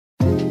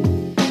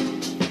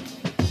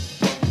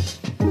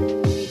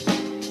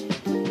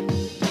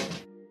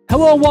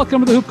Hello and welcome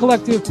to the Hoop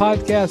Collective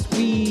podcast.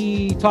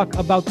 We talk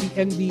about the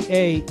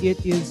NBA.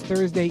 It is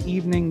Thursday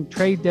evening,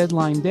 trade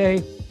deadline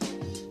day.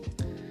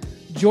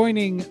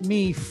 Joining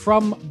me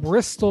from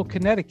Bristol,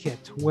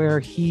 Connecticut, where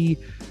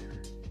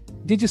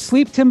did you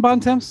sleep, Tim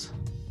Bontemps?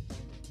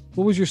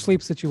 What was your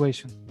sleep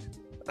situation?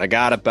 I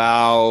got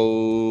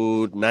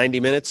about 90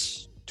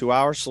 minutes, 2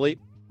 hours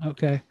sleep.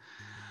 Okay.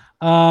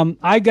 I'm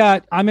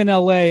in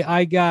LA.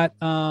 I got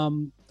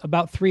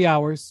about 3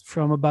 hours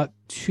from about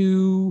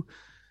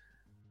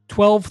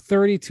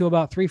 12:30 to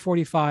about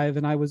 3:45,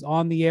 and I was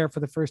on the air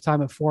for the first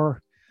time at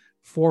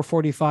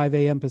 4:45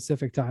 a.m.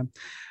 Pacific time.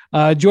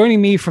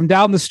 Joining me from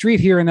down the street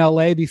here in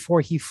LA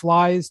before he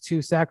flies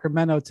to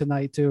Sacramento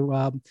tonight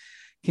to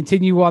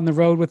continue on the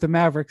road with the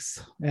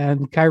Mavericks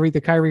and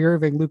the Kyrie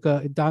Irving,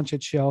 Luka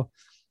Doncic show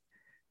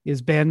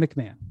is Ben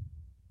McMahon.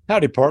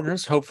 Howdy,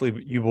 partners.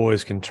 Hopefully you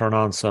boys can turn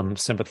on some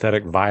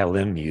sympathetic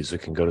violin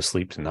music and go to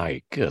sleep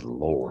tonight. Good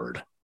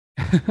Lord.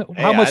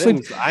 How much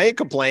sleep? I ain't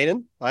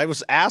complaining. I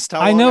was asked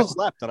how long I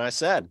slept, and I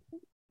said,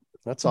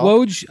 that's all.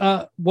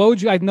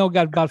 Woj, I know,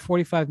 got about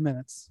 45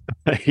 minutes.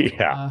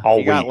 Yeah.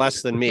 He got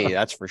less than me,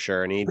 that's for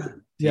sure. And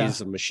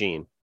he's a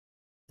machine.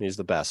 He's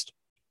the best.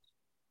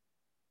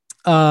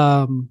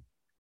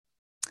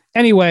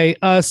 Anyway,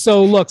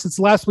 so look, since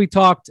last we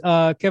talked,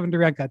 Kevin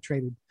Durant got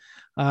traded.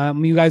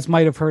 You guys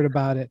might have heard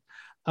about it.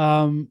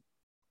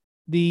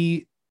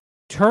 The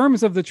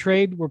terms of the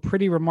trade were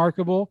pretty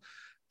remarkable.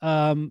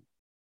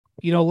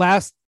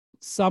 Last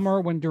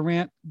summer when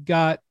Durant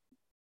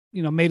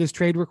made his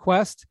trade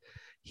request,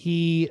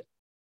 we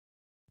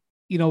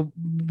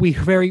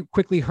very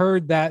quickly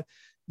heard that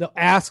the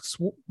asks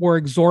were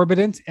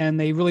exorbitant and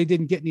they really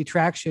didn't get any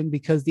traction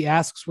because the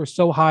asks were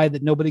so high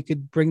that nobody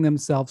could bring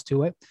themselves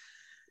to it.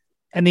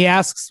 And the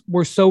asks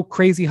were so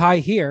crazy high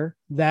here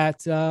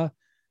that, and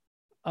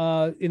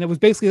it was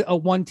basically a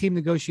one-team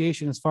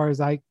negotiation as far as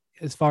I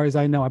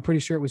know. I'm pretty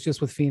sure it was just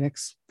with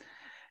Phoenix.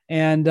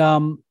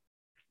 And,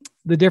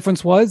 the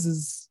difference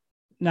is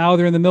now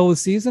they're in the middle of the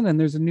season and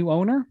there's a new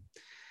owner.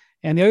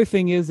 And the other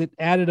thing is it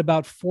added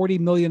about $40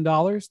 million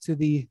to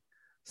the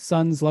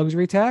Suns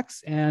luxury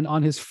tax. And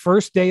on his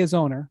first day as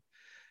owner,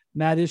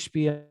 Matt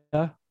Ishbia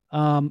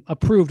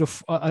approved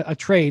a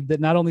trade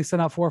that not only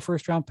sent out 4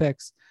 first-round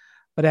picks,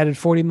 but added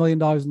 $40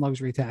 million in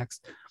luxury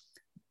tax.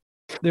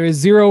 There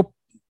is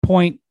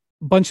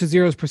bunch of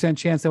 0%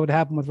 chance that would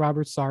happen with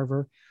Robert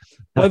Sarver.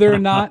 Whether or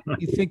not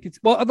you think it's,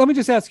 well, let me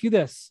just ask you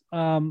this,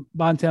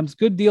 Bontemps,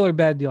 good deal or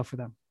bad deal for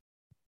them?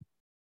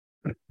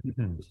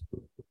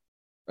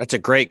 That's a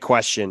great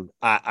question.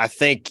 I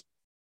think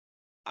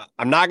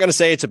I'm not going to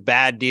say it's a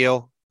bad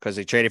deal because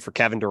they traded for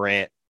Kevin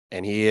Durant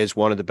and he is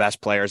one of the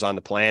best players on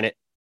the planet.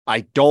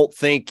 I don't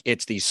think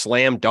it's the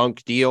slam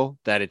dunk deal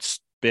that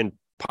it's been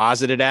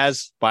posited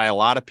as by a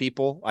lot of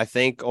people. I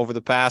think over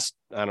the past,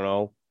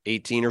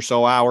 18 or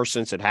so hours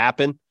since it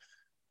happened,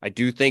 I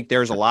do think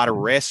there's a lot of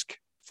risk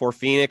for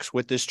Phoenix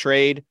with this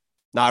trade,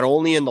 not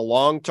only in the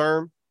long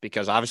term,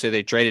 because obviously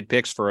they traded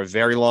picks for a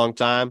very long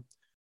time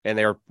and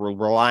they're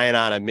relying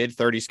on a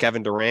mid-30s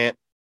Kevin Durant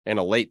and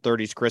a late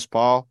 30s Chris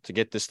Paul to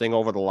get this thing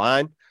over the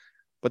line.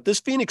 But this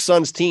Phoenix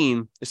Suns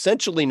team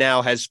essentially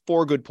now has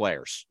 4 good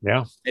players.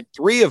 Yeah. And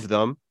 3 of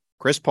them,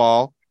 Chris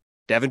Paul,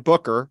 Devin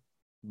Booker,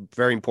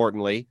 very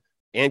importantly,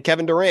 and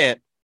Kevin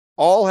Durant,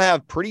 all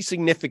have pretty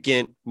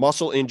significant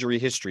muscle injury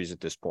histories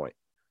at this point.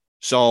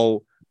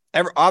 So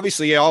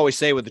obviously, I always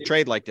say with a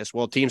trade like this,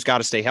 well, teams got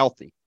to stay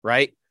healthy,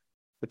 right?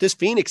 But this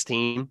Phoenix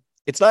team,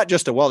 it's not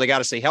just they got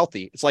to stay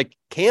healthy. It's like,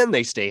 can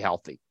they stay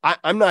healthy?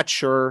 I'm not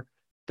sure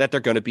that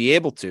they're going to be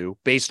able to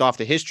based off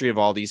the history of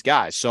all these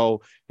guys.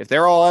 So if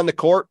they're all on the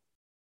court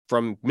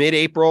from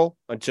mid-April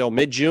until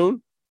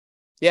mid-June,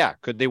 yeah,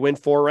 could they win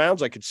 4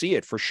 rounds? I could see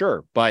it for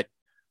sure. But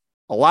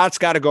a lot's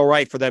got to go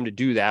right for them to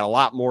do that, a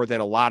lot more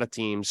than a lot of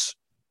teams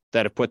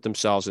that have put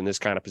themselves in this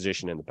kind of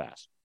position in the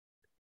past.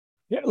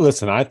 Yeah,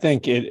 listen, I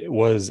think it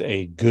was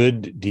a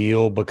good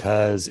deal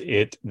because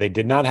they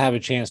did not have a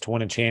chance to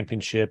win a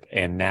championship,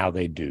 and now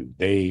they do.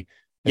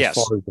 As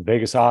far as the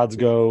Vegas odds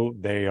go,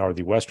 they are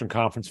the Western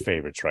Conference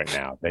favorites right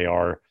now. They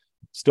are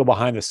still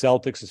behind the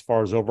Celtics as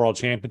far as overall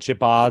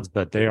championship odds,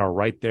 but they are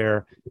right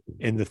there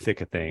in the thick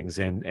of things.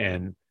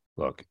 And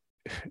look,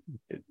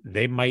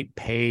 they might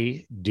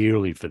pay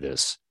dearly for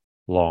this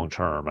long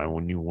term. And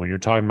when you're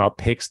talking about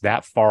picks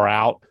that far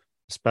out,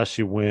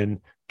 especially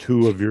when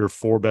 2 of your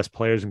 4 best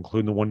players,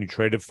 including the one you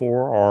traded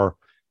for, are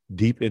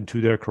deep into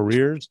their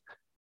careers,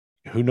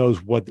 who knows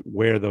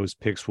where those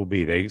picks will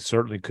be. They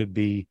certainly could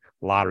be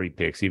lottery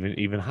picks,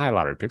 even high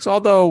lottery picks.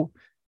 Although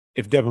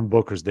if Devin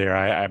Booker's there,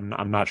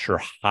 I'm not sure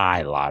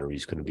high lottery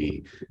is going to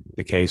be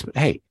the case. But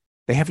hey,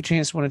 they have a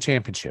chance to win a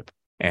championship.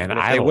 And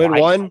if they win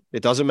one,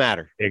 it doesn't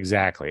matter.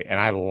 Exactly. And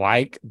I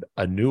like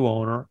a new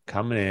owner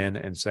coming in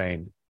and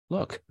saying,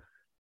 look,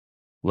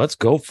 let's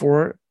go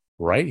for it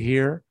right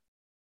here,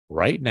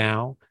 right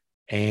now.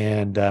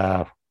 And,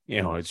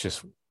 it's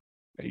just,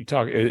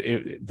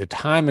 the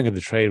timing of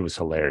the trade was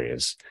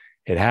hilarious.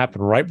 It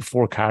happened right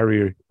before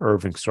Kyrie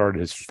Irving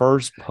started his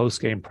first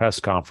post-game press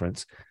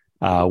conference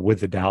with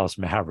the Dallas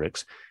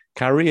Mavericks.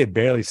 Kyrie had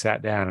barely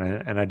sat down,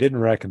 and I didn't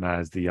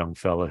recognize the young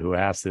fella who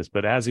asked this,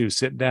 but as he was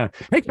sitting down,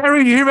 hey,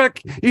 Kyrie, you hear about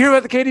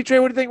the KD trade?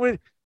 What do you think?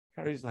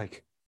 Kyrie's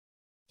like,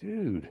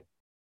 dude,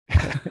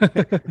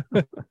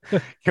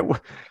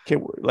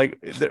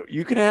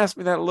 you can ask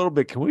me that a little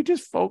bit. Can we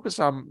just focus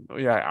on?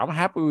 Yeah, I'm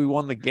happy we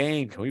won the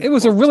game. It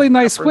was a really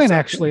nice win,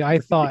 actually. I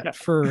thought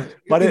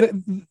but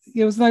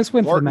it was a nice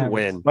win for the Mavericks.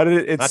 Win, but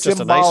it's not just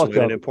a nice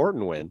win, an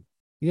important win.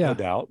 Yeah, no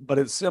doubt. But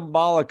it's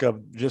symbolic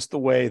of just the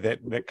way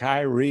that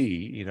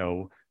Kyrie, a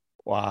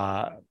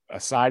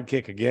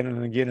sidekick again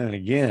and again and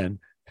again.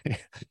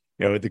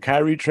 The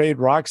Kyrie trade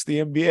rocks the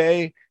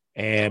NBA.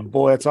 And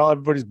boy, that's all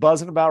everybody's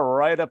buzzing about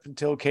right up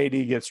until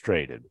KD gets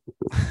traded.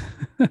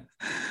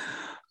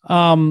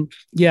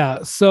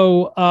 Yeah.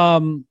 So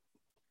Ohm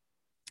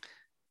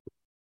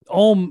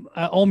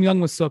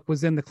Youngmisuk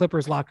was in the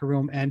Clippers locker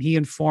room, and he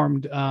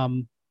informed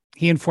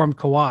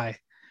Kawhi.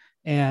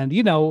 And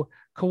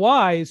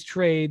Kawhi's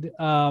trade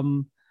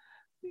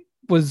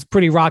was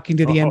pretty rocking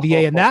to the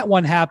NBA, and that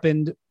one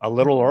happened a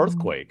little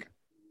earthquake.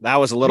 That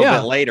was a little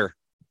bit later.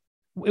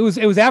 It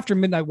was after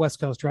midnight West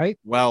Coast, right?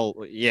 Well,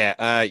 yeah.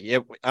 I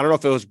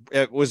don't know if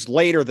it was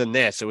later than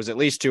this. It was at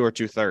least 2 or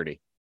 2:30.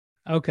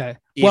 Okay.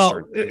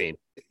 Eastern, I mean.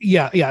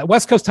 Yeah.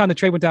 West Coast time, the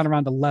trade went down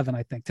around 11,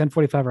 I think,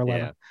 10:45 or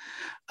 11.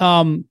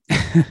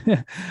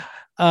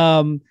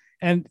 Yeah.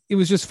 And it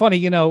was just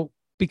funny,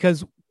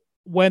 because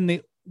when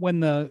the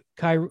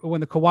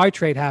Kawhi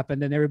trade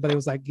happened and everybody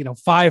was like,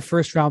 5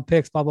 first-round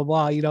picks, blah blah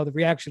blah. The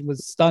reaction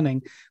was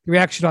stunning. The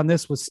reaction on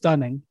this was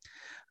stunning.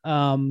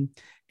 And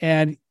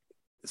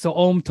so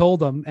Ohm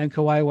told him, and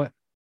Kawhi went,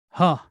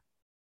 huh.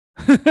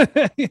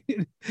 That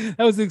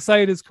was as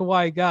excited as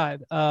Kawhi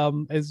got,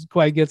 as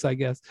Kawhi gets, I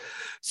guess.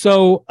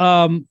 So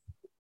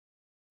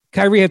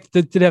Kyrie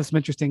did have some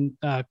interesting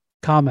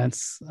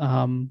comments.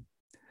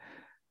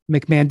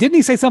 McMahon, didn't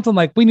he say something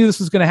like, we knew this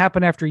was going to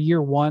happen after year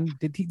one?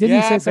 Didn't he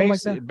say something like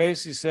that?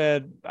 Basically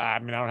said, I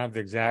mean, I don't have the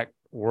exact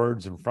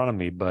words in front of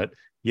me, but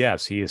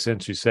yes, he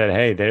essentially said,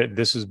 hey,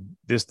 this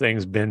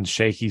thing's been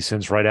shaky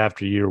since right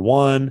after year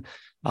one.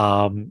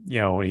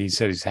 He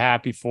said he's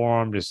happy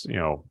for him, just,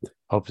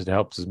 hopes it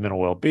helps his mental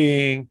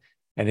well-being.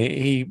 And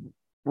he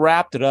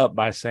wrapped it up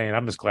by saying,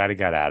 I'm just glad he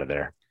got out of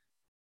there.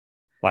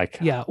 Like,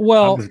 yeah,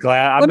 well, I'm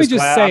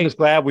just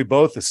glad we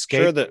both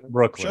escaped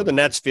Brooklyn. Sure, the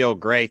Nets feel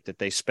great that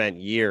they spent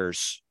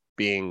years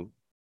being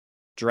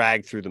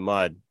dragged through the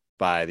mud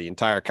by the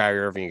entire Kyrie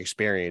Irving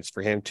experience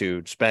for him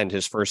to spend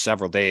his first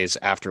several days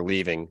after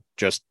leaving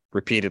just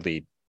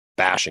repeatedly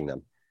bashing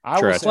them.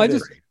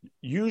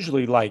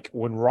 Usually, like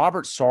when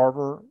Robert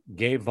Sarver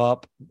gave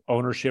up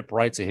ownership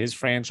rights of his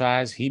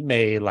franchise, he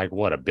made like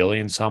 $1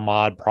 billion some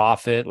odd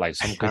profit, like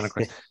some kind of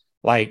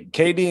like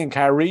KD and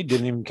Kyrie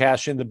didn't even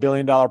cash in the $1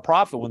 billion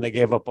profit when they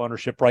gave up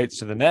ownership rights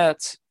to the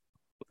Nets.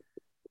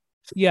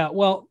 Yeah,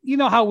 well, you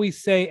know how we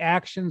say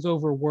actions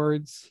over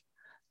words.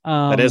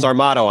 That is our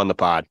motto on the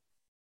pod.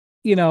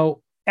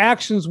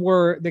 Actions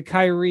were that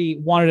Kyrie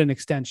wanted an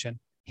extension.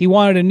 He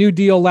wanted a new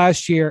deal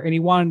last year, and he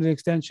wanted an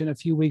extension a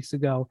few weeks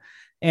ago.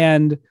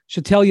 And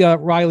Shatelia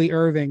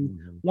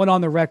Riley-Irving went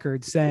on the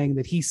record saying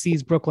that he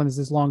sees Brooklyn as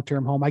his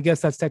long-term home. I guess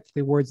that's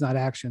technically words, not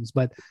actions,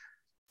 but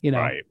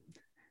right.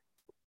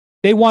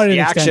 They wanted an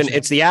extension.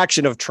 It's the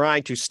action of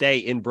trying to stay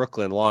in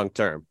Brooklyn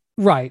long-term.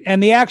 Right.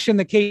 And the action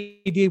that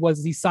KD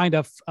was he signed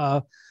a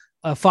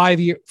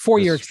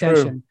 4-year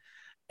extension. True.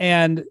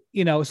 And,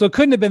 so it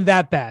couldn't have been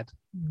that bad,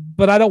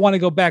 but I don't want to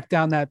go back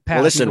down that path.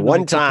 Well, listen,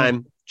 one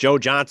time Joe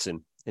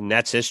Johnson in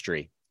Nets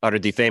history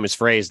uttered the famous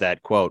phrase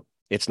that, quote,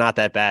 it's not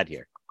that bad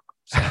here.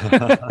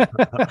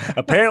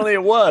 Apparently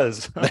it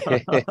was.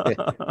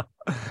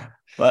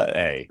 But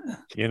hey,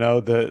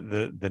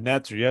 the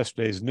Nets are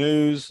yesterday's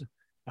news.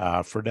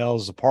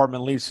 Friedell's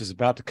apartment lease is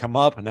about to come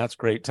up, and that's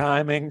great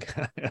timing.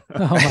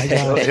 Oh my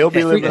God. He'll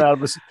be living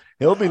out of a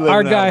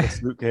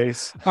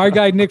suitcase. Our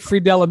guy Nick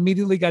Friedell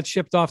immediately got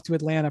shipped off to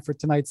Atlanta for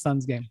tonight's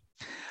Suns game.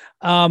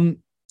 All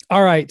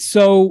right.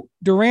 So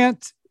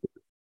Durant,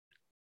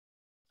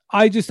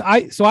 there's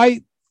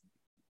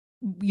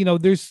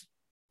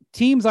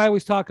teams I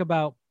always talk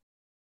about.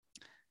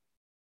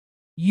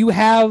 You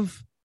have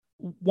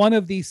one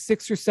of these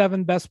 6 or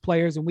 7 best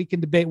players, and we can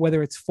debate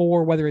whether it's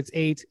 4, whether it's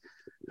 8,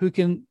 who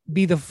can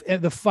be the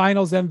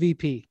finals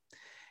MVP.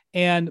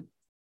 And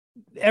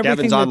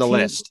Kevin's on the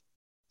list.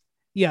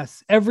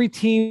 Yes. Every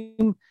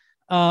team,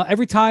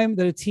 every time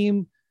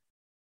that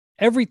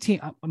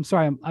I'm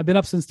sorry, I've been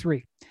up since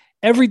 3.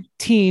 Every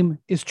team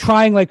is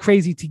trying like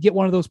crazy to get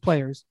one of those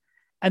players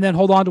and then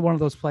hold on to one of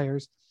those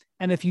players.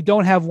 And if you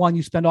don't have one,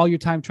 you spend all your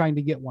time trying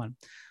to get one.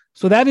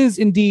 So that is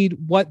indeed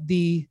what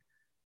the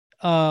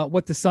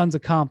Suns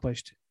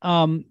accomplished.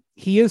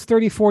 He is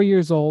 34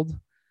 years old.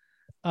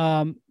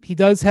 He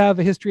does have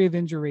a history of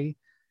injury.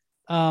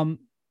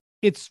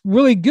 It's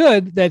really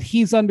good that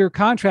he's under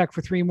contract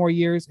for 3 more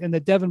years and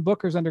that Devin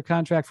Booker's under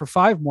contract for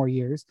 5 more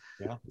years.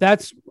 Yeah.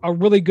 That's a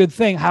really good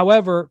thing.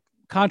 However,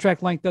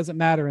 contract length doesn't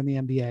matter in the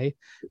NBA,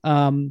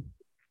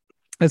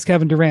 as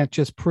Kevin Durant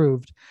just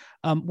proved.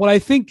 What I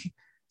think,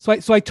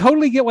 so I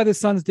totally get why the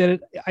Suns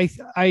did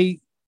it.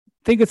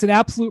 think it's an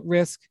absolute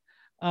risk.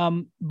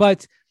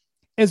 But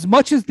as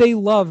much as they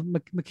love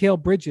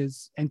Mikal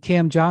Bridges and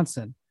Cam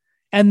Johnson,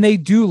 and they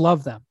do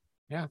love them.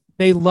 Yeah.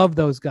 They love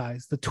those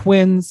guys. The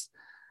Twins,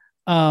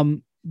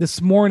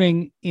 this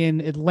morning in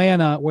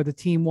Atlanta, where the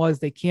team was,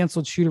 they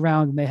canceled shoot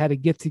around and they had to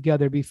get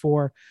together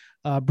before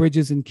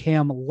Bridges and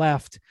Cam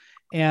left.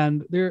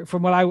 And there,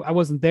 from what I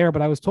wasn't there,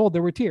 but I was told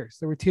there were tears.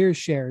 There were tears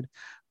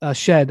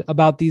shed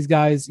about these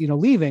guys,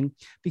 leaving,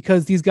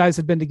 because these guys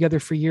had been together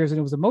for years and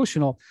it was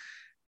emotional.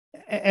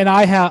 And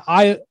I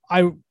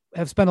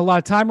have spent a lot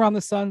of time around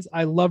the Suns.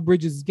 I love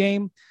Bridges'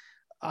 game.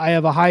 I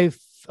have a high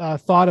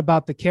thought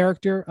about the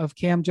character of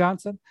Cam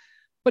Johnson,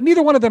 but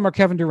neither one of them are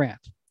Kevin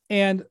Durant.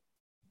 And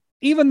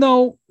even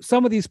though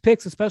some of these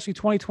picks, especially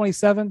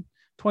 2027,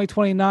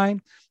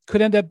 2029,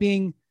 could end up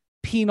being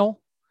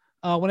penal,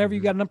 whenever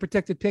you got an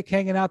unprotected pick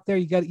hanging out there,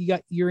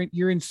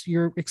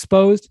 you're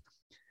exposed.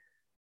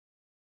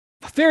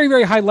 Very,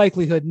 very high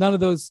likelihood none of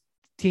those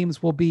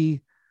teams will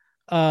be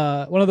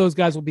one of those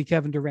guys will be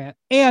Kevin Durant.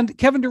 And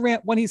Kevin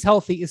Durant, when he's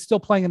healthy, is still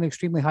playing at an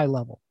extremely high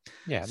level.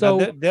 Yeah.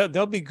 So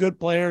they'll be good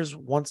players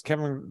once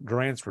Kevin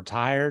Durant's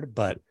retired.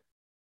 But,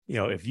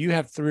 if you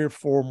have 3 or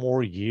 4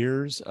 more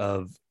years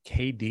of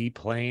KD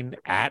playing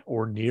at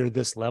or near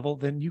this level,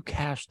 then you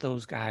cash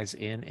those guys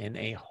in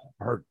a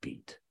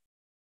heartbeat.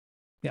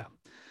 Yeah.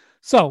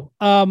 So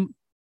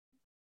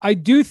I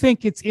do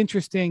think it's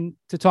interesting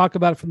to talk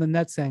about it from the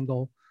Nets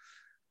angle.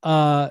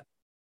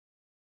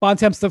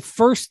 Bontemps, the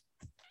first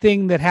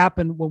thing that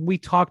happened when we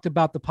talked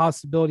about the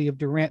possibility of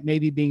Durant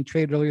maybe being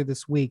traded earlier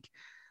this week,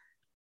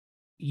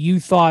 you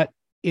thought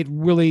it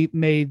really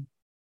made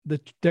the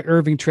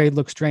Irving trade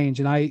look strange.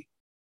 And I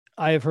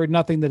have heard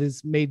nothing that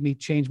has made me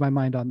change my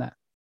mind on that.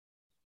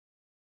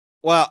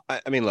 Well,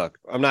 I mean, look,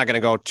 I'm not going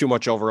to go too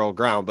much over old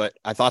ground, but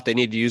I thought they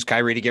needed to use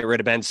Kyrie to get rid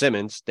of Ben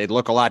Simmons. They'd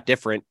look a lot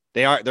different.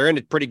 They're in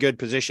a pretty good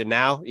position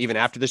now, even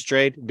after this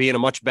trade, being a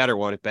much better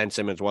one if Ben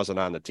Simmons wasn't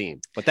on the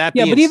team. But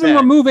even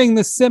removing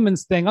the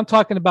Simmons thing, I'm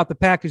talking about the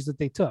package that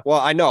they took.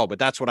 Well, I know, but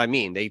that's what I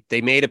mean.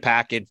 They made a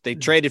package. They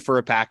traded for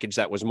a package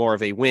that was more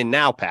of a win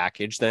now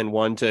package than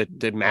one to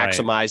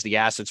maximize the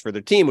assets for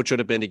their team, which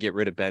would have been to get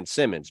rid of Ben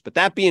Simmons. But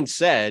that being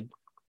said,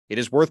 it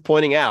is worth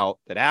pointing out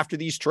that after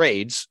these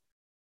trades,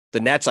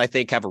 the Nets, I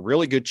think, have a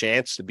really good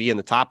chance to be in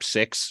the top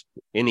 6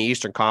 in the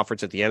Eastern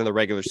Conference at the end of the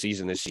regular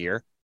season this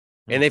year.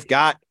 And they've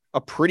got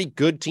a pretty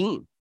good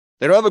team.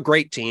 They don't have a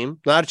great team,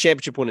 not a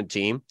championship winning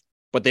team,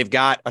 but they've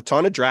got a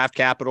ton of draft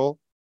capital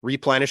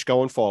replenished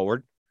going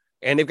forward.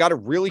 And they've got a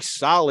really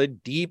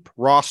solid, deep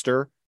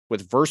roster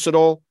with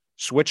versatile,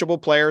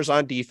 switchable players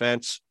on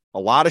defense,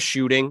 a lot of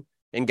shooting,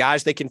 and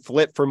guys they can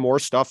flip for more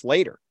stuff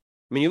later.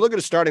 I mean, you look at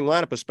a starting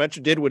lineup of Spencer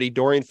Dinwiddie,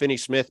 Dorian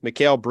Finney-Smith,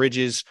 Mikal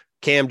Bridges,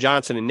 Cam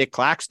Johnson, and Nick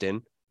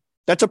Claxton.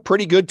 That's a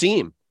pretty good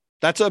team.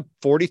 That's a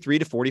 43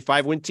 to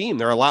 45 win team.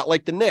 They're a lot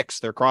like the Knicks.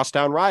 They're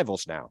crosstown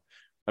rivals now.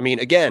 I mean,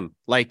 again,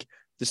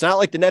 it's not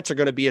like the Nets are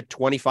going to be a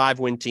 25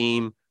 win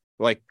team.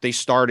 Like they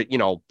started,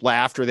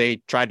 after they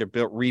tried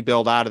to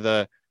rebuild out of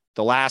the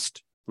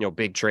last,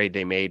 big trade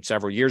they made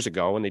several years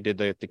ago when they did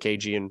the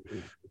KG and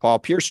Paul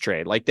Pierce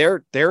trade. Like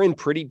they're in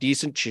pretty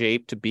decent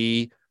shape to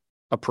be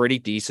a pretty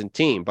decent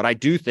team. But I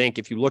do think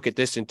if you look at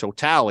this in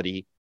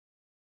totality,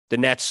 the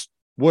Nets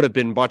would have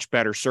been much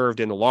better served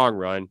in the long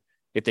run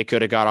if they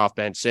could have got off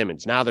Ben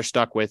Simmons. Now they're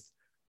stuck with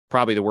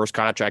probably the worst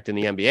contract in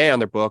the NBA on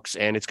their books,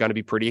 and it's going to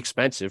be pretty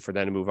expensive for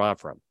them to move on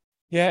from.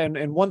 Yeah,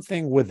 and one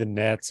thing with the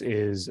Nets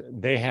is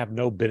they have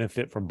no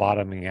benefit from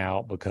bottoming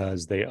out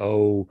because they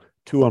owe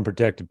 2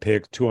 unprotected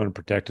picks, 2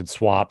 unprotected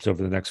swaps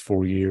over the next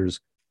 4 years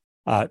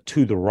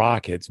to the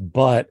Rockets,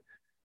 but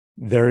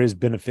there is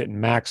benefit in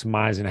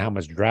maximizing how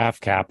much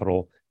draft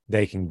capital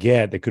they can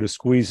get. They could have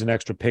squeezed an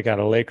extra pick out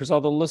of Lakers.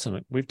 Although,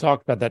 listen, we've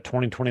talked about that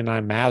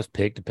 2029 Mavs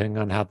pick, depending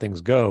on how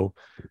things go.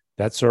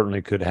 That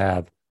certainly could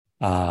have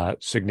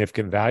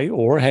significant value.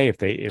 Or, hey,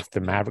 if the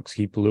Mavericks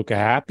keep Luka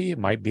happy, it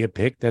might be a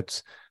pick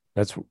that's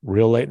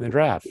real late in the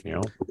draft.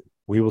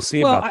 We will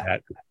see about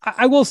that.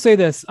 I will say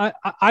this.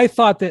 I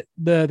thought that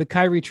the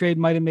Kyrie trade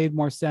might have made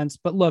more sense.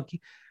 But look,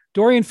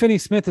 Dorian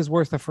Finney-Smith is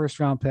worth a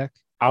first-round pick.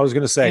 I was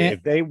going to say,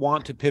 if they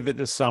want to pivot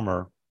this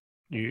summer,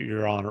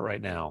 you're on it right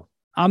now.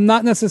 I'm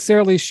not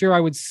necessarily sure I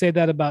would say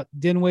that about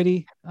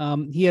Dinwiddie.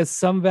 He has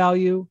some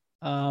value.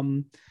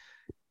 Look,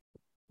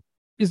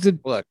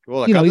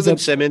 other than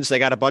Simmons, they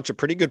got a bunch of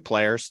pretty good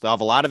players. They'll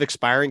have a lot of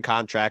expiring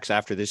contracts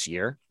after this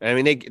year. I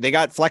mean, they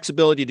got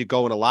flexibility to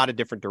go in a lot of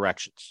different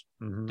directions.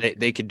 Mm-hmm.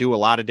 They could do a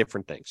lot of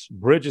different things.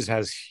 Bridges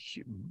has,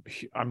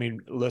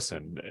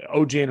 listen,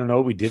 OG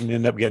Anunoby didn't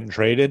end up getting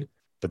traded,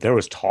 but there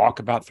was talk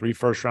about 3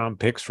 first-round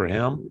picks for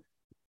him.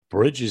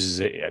 Bridges,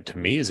 to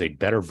me, is a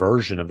better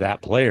version of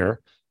that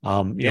player.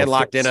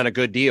 Locked in on a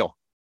good deal.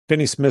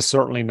 Finney-Smith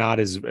certainly not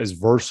as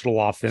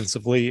versatile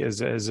offensively as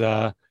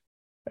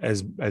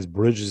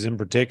Bridges in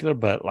particular,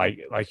 but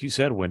like you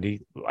said,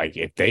 Wendy,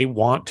 if they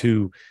want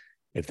to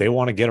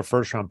get a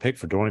first-round pick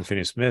for Dorian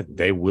Finney-Smith,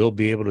 they will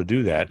be able to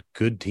do that.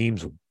 Good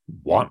teams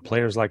want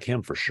players like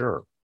him for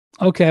sure.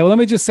 Okay, well, let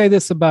me just say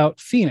this about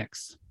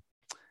Phoenix.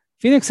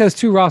 Phoenix has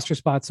 2 roster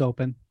spots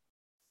open.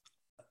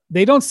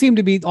 they don't seem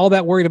to be all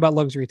that worried about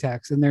luxury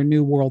tax in their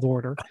new world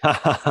order.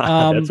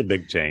 That's a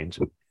big change.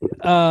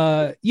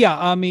 Yeah,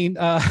 I mean,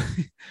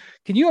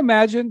 can you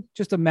imagine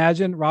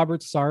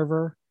Robert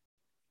Sarver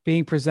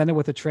being presented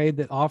with a trade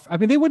that offer? I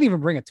mean, they wouldn't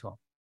even bring it to him.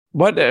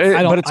 But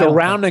it's a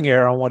rounding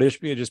error on what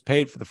Ishbia just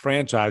paid for the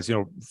franchise.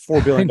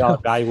 $4 billion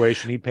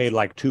valuation. He paid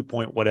like 2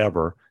 point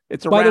whatever.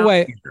 It's a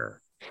rounding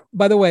error.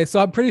 By the way, so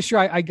I'm pretty sure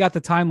I got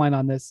the timeline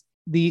on this.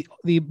 The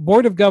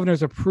board of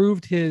governors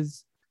approved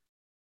his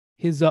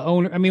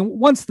owner. I mean,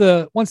 once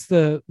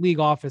the league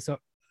office,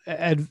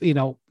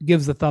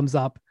 gives the thumbs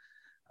up,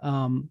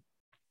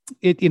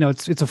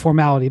 it's a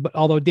formality. But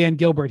although Dan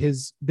Gilbert,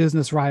 his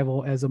business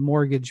rival as a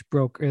mortgage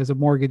broker, as a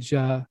mortgage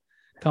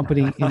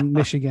company in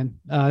Michigan,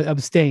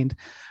 abstained,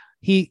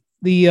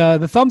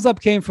 the thumbs up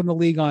came from the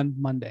league on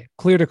Monday,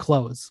 clear to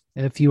close.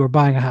 If you were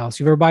buying a house,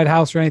 you've ever bought a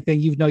house or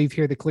anything, you've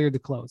heard the clear to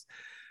close.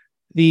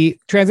 The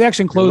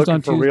transaction closed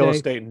on Tuesday. Real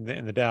estate in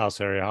the Dallas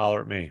area,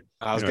 holler at me.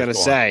 I was going to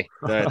say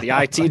the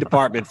IT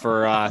department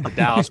for the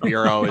Dallas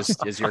bureau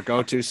is your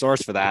go-to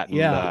source for that.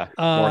 Yeah,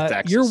 North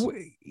Texas.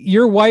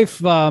 Your wife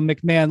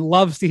McMahon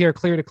loves to hear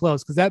clear to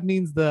close because that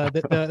means the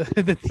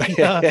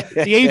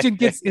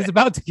agent is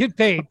about to get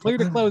paid. Clear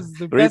to close is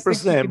the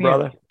 3%,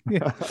 brother.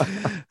 Yeah.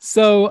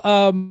 So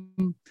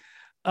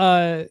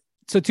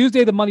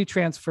Tuesday the money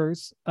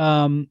transfers.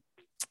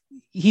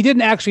 He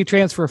didn't actually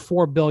transfer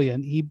 $4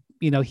 billion.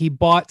 He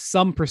bought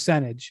some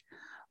percentage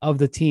of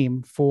the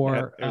team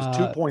for it was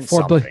 2 point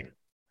 $4 billion. something.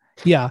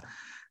 Yeah.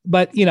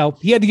 But he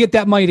had to get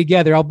that money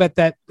together. I'll bet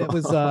that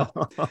was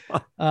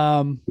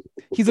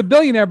he's a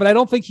billionaire, but I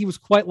don't think he was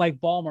quite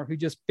like Ballmer, who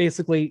just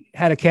basically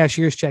had a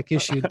cashier's check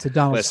issued to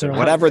Donald Sterling.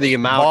 Whatever the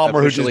amount Ballmer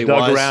officially who just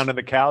dug was, around in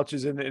the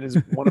couches in his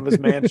one of his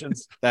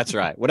mansions. That's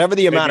right. Whatever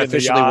the amount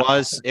officially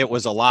was, it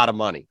was a lot of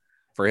money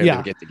for him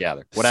to get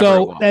together. Whatever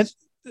it was.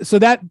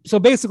 So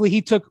basically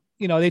he took,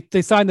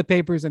 they signed the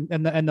papers and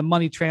the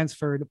money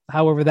transferred,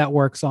 however that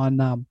works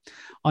on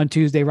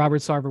Tuesday.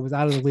 Robert Sarver was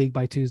out of the league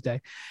by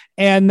Tuesday.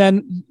 And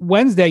then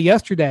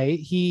yesterday,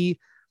 he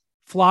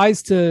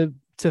flies to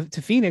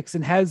Phoenix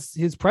and has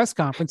his press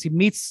conference.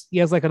 He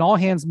has like an all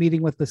hands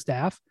meeting with the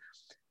staff,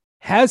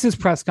 has his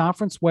press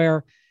conference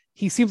where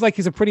he seems like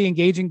he's a pretty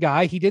engaging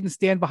guy. He didn't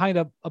stand behind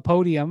a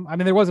podium. I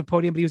mean, there was a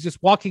podium, but he was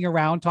just walking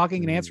around,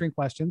 talking and answering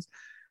questions.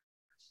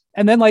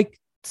 And then like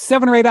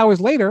 7 or 8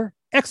 hours later,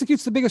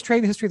 executes the biggest trade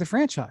in the history of the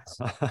franchise.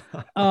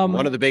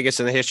 One of the biggest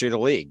in the history of the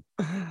league.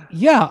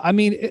 Yeah. I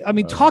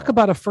mean, talk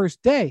about a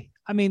first day.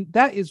 I mean,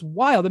 that is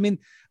wild. I mean,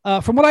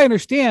 from what I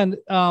understand,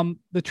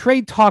 the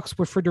trade talks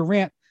for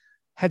Durant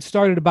had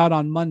started about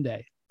on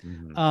Monday.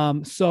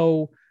 Mm-hmm.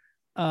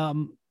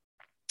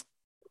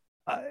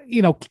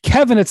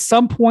 Kevin at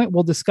some point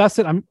will discuss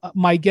it.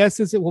 My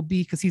guess is it will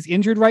be because he's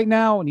injured right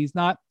now and he's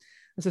not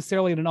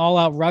necessarily in an all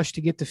out rush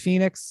to get to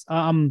Phoenix.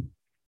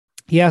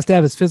 He has to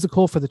have his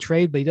physical for the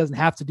trade, but he doesn't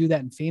have to do that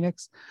in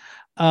Phoenix.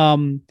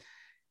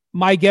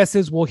 My guess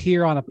is we'll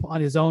hear on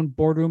his own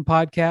boardroom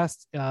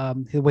podcast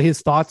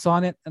his thoughts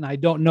on it, and I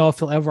don't know if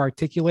he'll ever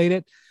articulate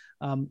it.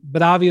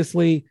 But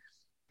obviously,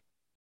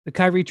 the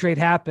Kyrie trade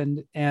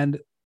happened, and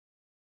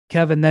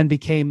Kevin then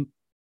became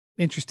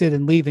interested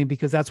in leaving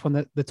because that's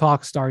when the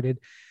talk started,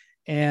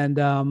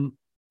 and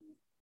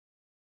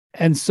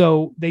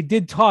so they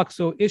did talk.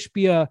 So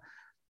Ishbia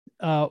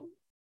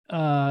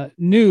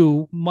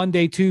knew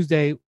Monday,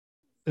 Tuesday,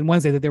 and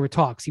Wednesday that there were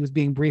talks. He was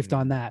being briefed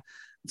on that.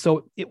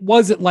 So it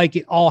wasn't like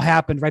it all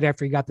happened right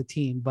after he got the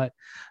team, but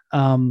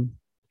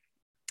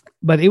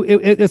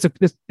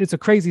it's a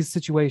crazy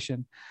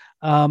situation.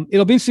 It'll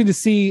be interesting to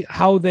see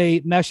how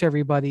they mesh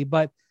everybody,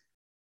 but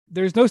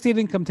there's no state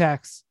income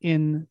tax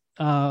in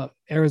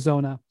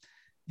Arizona.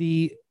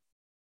 They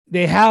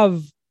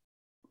have,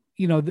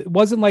 it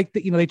wasn't like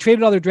they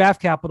traded all their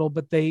draft capital,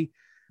 but they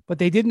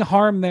didn't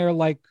harm their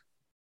like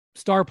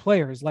star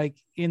players. Like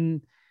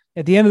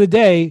at the end of the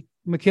day,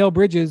 Mikal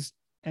Bridges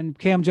and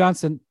Cam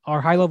Johnson are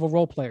high-level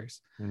role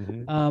players.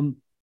 Mm-hmm.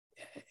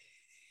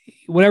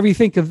 Whatever you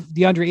think of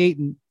DeAndre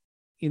Ayton,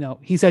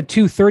 he's had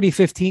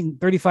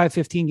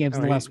 35-15 games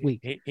in the last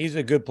week. He's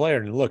a good player.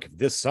 And look, if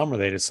this summer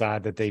they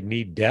decide that they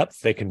need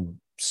depth, they can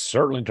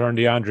certainly turn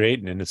DeAndre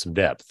Ayton into some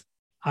depth.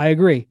 I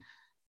agree.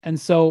 And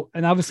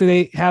obviously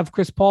they have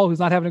Chris Paul, who's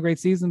not having a great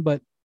season,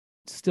 but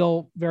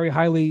still very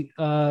highly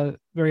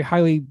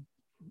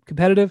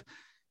competitive.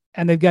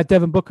 And they've got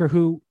Devin Booker,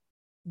 who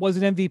was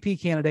an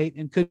MVP candidate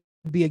and could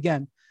be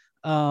again.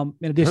 In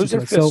addition Who's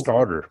their fifth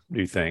starter, do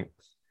you think?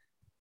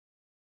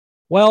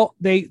 Well,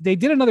 they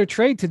did another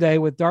trade today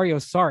with Dario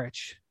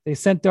Saric. They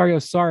sent Dario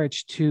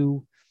Saric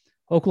to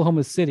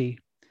Oklahoma City,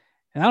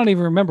 and I don't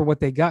even remember what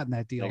they got in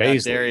that deal. They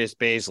got Darius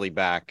Baisley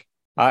back.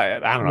 I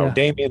don't know. Yeah.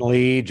 Damian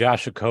Lee,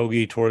 Josh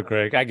Okogie, Torrey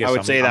Craig. I guess I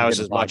would say that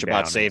was as much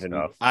about saving.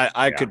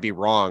 I could be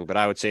wrong, but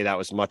I would say that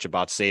was much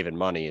about saving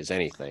money as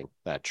anything,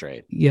 that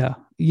trade. Yeah.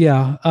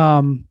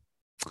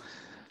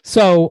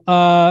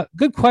 So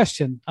good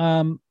question.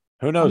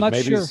 Who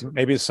knows?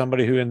 Maybe it's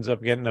somebody who ends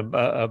up getting a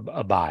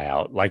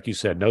buyout. Like you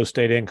said, no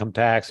state income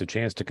tax, a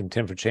chance to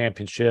contend for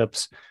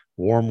championships,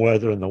 warm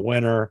weather in the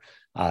winter.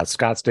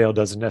 Scottsdale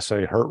doesn't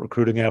necessarily hurt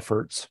recruiting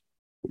efforts.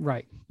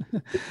 Right.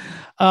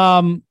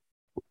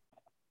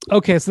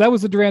 Okay, so that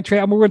was the Durant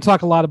trade. We're going to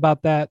talk a lot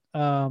about that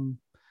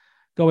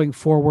going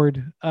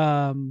forward.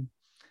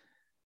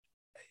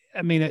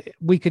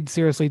 We could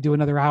seriously do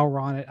another hour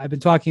on it. I've been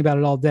talking about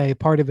it all day.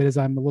 Part of it is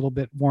I'm a little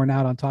bit worn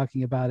out on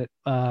talking about it.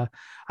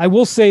 I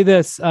will say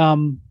this.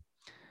 I've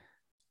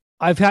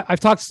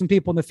talked to some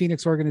people in the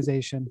Phoenix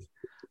organization,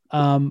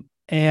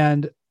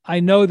 and I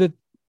know that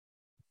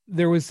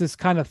there was this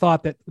kind of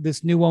thought that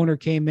this new owner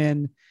came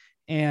in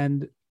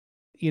and,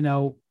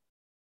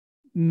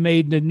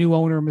 made the new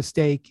owner a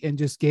mistake and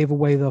just gave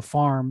away the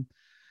farm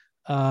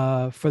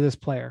for this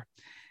player.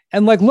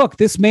 And look,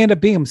 this may end up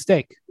being a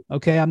mistake.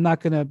 Okay. I'm not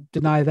going to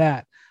deny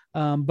that.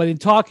 But in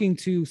talking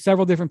to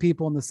several different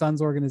people in the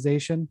Suns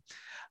organization,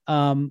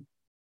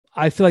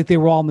 I feel like they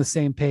were all on the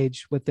same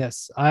page with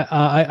this.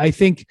 I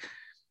think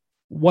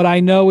what I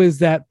know is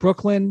that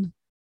Brooklyn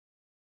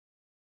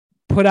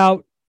put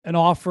out an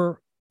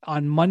offer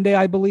on Monday,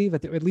 I believe,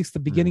 at least the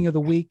beginning of the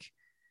week,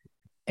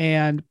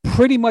 and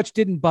pretty much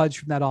didn't budge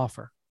from that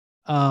offer.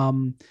 I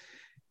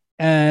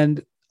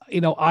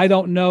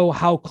don't know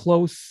how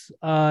close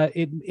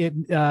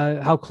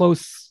how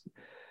close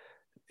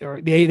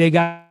or they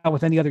got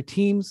with any other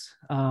teams.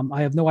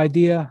 I have no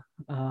idea.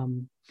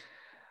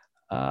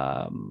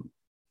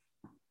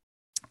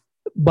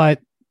 But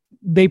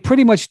they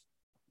pretty much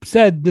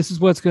said this is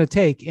what it's going to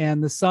take,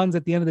 and the Suns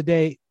at the end of the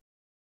day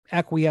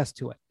acquiesced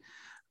to it.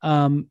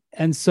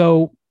 And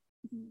so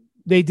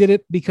they did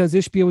it because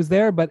Ishbia was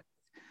there, but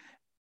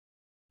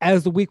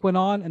as the week went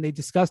on and they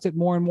discussed it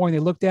more and more and they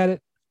looked at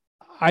it,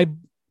 I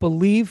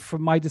believe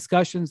from my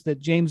discussions that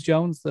James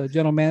Jones, the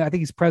general manager, I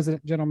think he's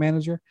president, general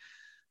manager,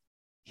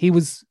 he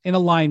was in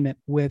alignment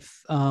with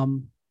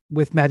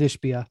Matt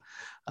Ishbia.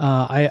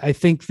 I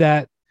think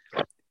that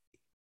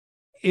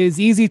is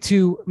easy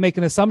to make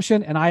an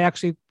assumption. And I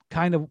actually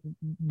kind of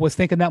was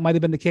thinking that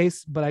might've been the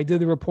case, but I did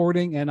the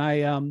reporting and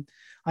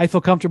I feel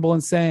comfortable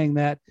in saying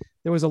that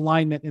there was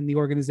alignment in the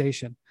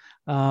organization.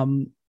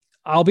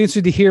 I'll be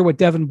interested to hear what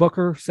Devin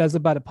Booker says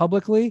about it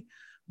publicly,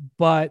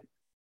 but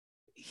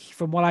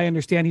from what I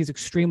understand, he's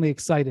extremely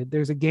excited.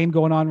 There's a game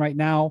going on right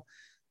now.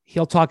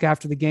 He'll talk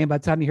after the game. By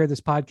the time you hear this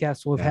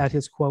podcast, we'll have had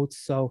his quotes.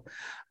 So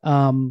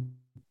I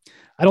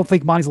don't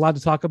think Monty's allowed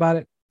to talk about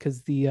it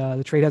because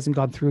the trade hasn't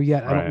gone through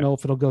yet. Right. I don't know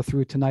if it'll go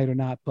through tonight or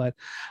not, but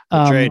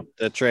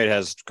the trade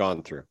has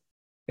gone through.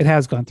 It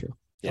has gone through.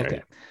 Yeah,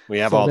 okay. We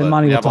have all the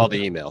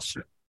emails.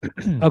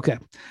 Okay.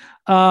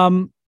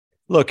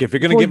 Look, if you're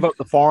going to give up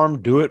the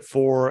farm, do it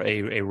for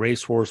a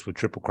racehorse with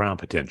Triple Crown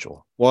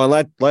potential. Well,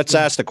 and let's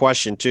ask the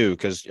question too,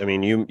 because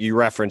you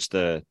referenced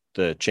the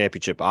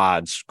championship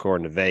odds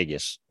according to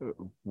Vegas.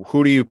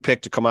 Who do you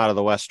pick to come out of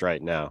the West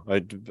right now?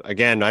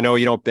 Again, I know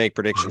you don't make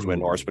predictions,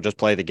 Windhorse, but just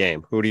play the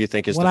game. Who do you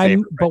think is the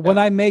favorite? But when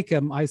I make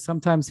them, I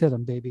sometimes hit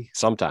them, baby.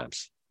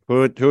 Sometimes.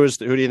 Who do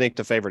you think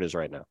the favorite is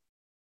right now?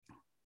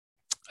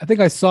 I think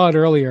I saw it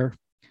earlier.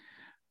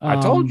 I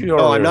told you.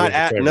 No, I'm not.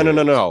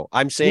 No.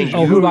 I'm saying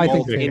who do I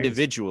think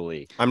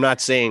individually. I'm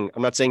not saying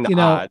the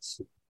odds.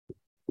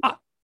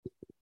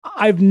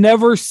 I've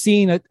never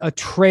seen a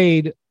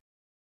trade.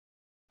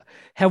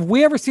 Have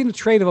we ever seen a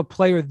trade of a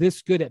player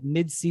this good at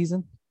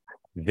midseason?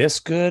 This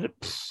good?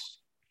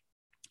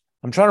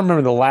 I'm trying to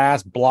remember the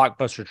last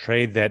blockbuster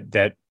trade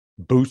that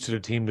boosted a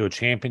team to a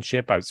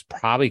championship. I was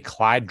probably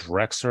Clyde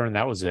Drexler, and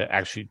that was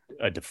actually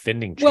a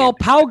defending champion. Well,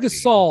 Pau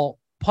Gasol,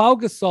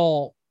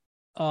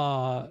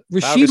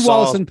 Rasheed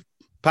Wallace, and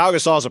Pau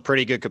Gasol is a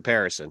pretty good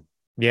comparison.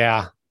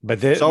 Yeah,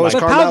 but Pau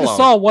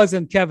Gasol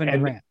wasn't Kevin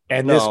Durant,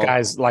 and this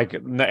guy's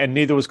and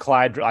neither was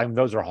Clyde.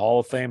 Those are Hall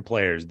of Fame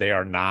players. They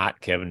are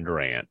not Kevin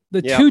Durant.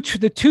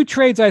 The two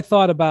trades I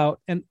thought about,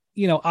 and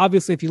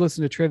obviously, if you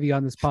listen to trivia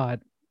on this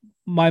pod,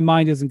 my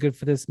mind isn't good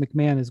for this.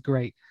 McMahon is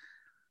great.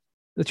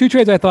 The two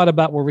trades I thought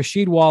about were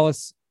Rasheed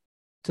Wallace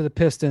to the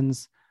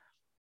Pistons.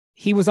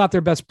 He was not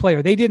their best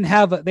player. They didn't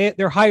have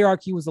their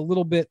hierarchy was a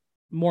little bit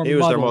more. He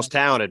was their most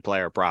talented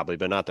player, probably,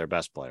 but not their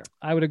best player.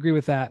 I would agree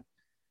with that.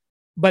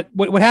 But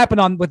what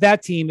happened with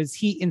that team is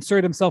he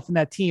inserted himself in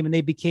that team, and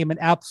they became an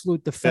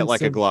absolute defensive, fit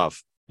like a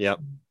glove. Yep,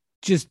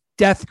 just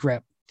death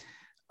grip.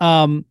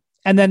 And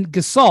then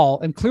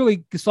Gasol, and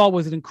clearly Gasol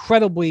was an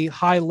incredibly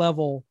high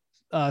level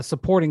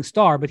supporting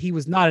star, but he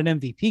was not an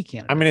MVP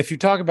candidate. I mean, if you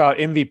talk about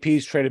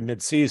MVPs traded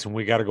midseason,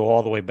 we got to go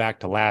all the way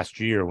back to last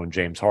year when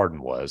James Harden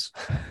was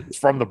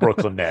from the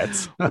Brooklyn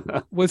Nets.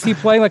 Was he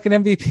playing like an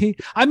MVP?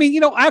 I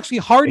mean, actually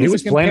Harden. He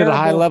was playing at a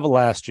high level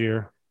last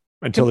year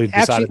until he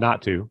decided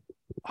not to.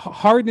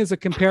 Harden is a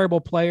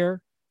comparable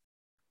player,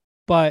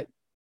 but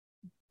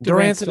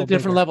Durant's at a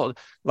different level.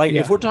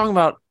 If we're talking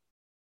about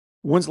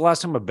when's the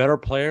last time a better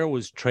player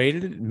was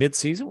traded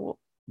midseason, well,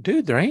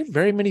 dude, there ain't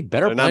very many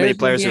better players. Not many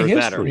players who are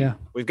better. Yeah.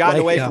 We've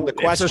gotten away from the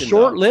question. It's a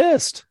short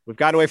list. We've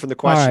gotten away from the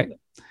question.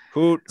 All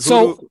Who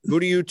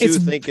do you two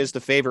think is the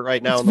favorite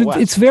right now in the West?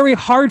 It's very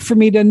hard for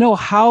me to know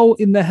how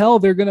in the hell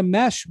they're going to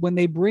mesh when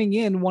they bring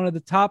in one of the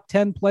top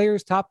 10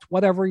 players, top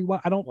whatever you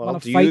want. I don't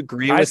want to fight. You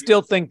agree? I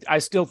still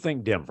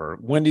think Denver.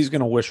 Wendy's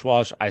going to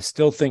wish-wash. I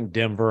still think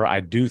Denver.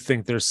 I do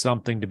think there's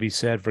something to be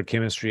said for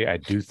chemistry. I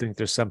do think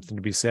there's something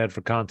to be said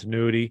for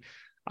continuity.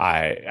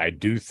 I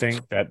do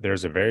think that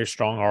there's a very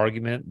strong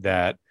argument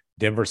that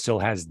Denver still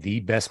has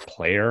the best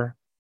player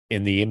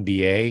in the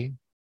NBA,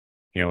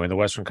 in the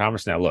Western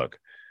Conference. Now, look.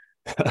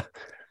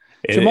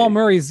 Jamal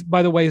Murray's,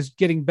 by the way, is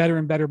getting better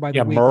and better by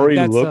the week.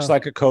 Murray looks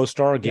like a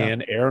co-star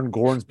again. Yeah. Aaron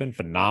Gordon's been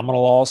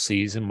phenomenal all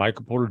season.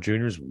 Michael Porter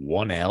Jr. is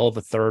one hell of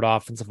a third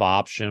offensive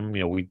option.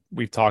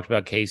 We've talked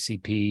about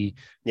KCP.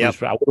 Yeah,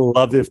 I would have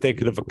loved it if they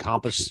could have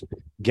accomplished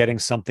getting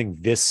something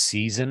this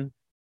season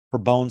for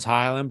Bones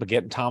Highland, but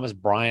getting Thomas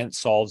Bryant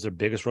solves their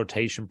biggest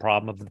rotation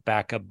problem of the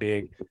backup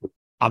big.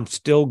 I'm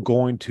still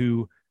going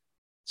to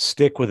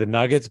stick with the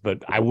Nuggets,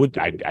 but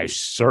I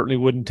certainly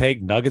wouldn't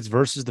take Nuggets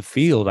versus the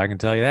field. I can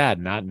tell you that.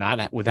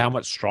 Not with how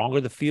much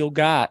stronger the field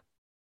got.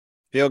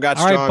 Field got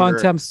all stronger. All right,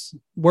 Bontemps,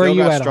 where Phil are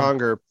you got at?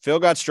 Stronger. Phil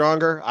got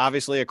stronger,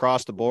 obviously,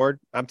 across the board.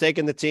 I'm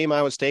taking the team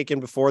I was taking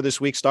before this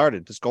week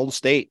started. It's Golden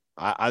State.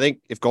 I think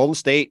if Golden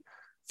State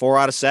 4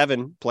 out of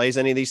 7 plays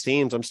any of these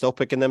teams, I'm still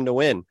picking them to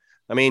win.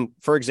 I mean,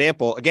 for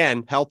example,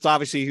 again, health's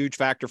obviously a huge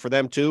factor for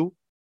them too.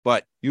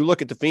 But you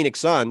look at the Phoenix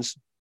Suns.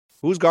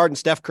 Who's guarding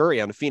Steph Curry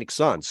on the Phoenix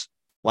Suns?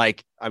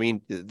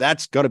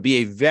 That's going to be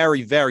a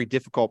very, very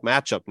difficult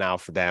matchup now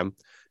for them.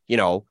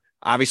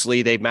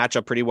 Obviously they match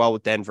up pretty well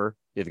with Denver.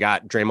 You've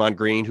got Draymond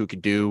Green, who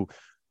could do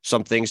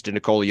some things to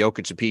Nikola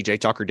Jokic and PJ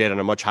Tucker did on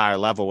a much higher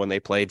level when they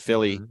played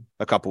Philly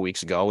a couple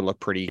weeks ago and looked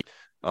pretty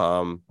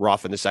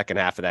rough in the second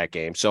half of that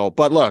game. So,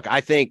 but look, I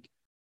think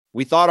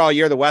we thought all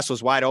year the West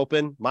was wide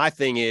open. My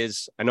thing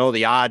is, I know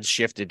the odds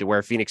shifted to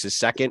where Phoenix is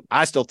second.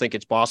 I still think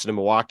it's Boston and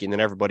Milwaukee and then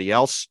everybody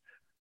else.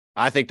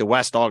 I think the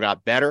West all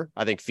got better.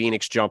 I think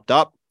Phoenix jumped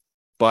up,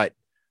 but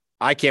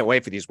I can't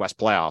wait for these West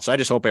playoffs. I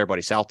just hope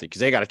everybody's healthy because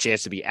they got a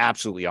chance to be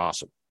absolutely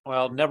awesome.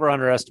 Well, never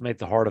underestimate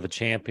the heart of a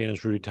champion,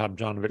 as Rudy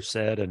Tomjanovich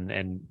said,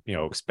 and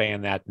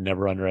expand that.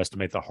 Never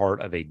underestimate the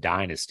heart of a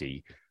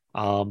dynasty.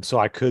 So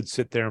I could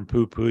sit there and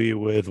poo-poo you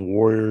with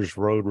Warriors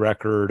road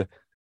record,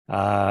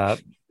 all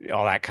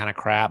that kind of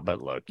crap. But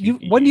look,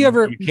 when do you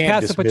ever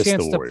pass up a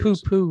chance to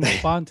poo-poo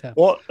Bontemps?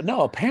 Well,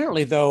 no.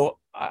 Apparently, though.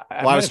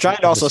 I was trying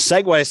to also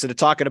segue us into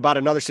talking about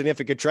another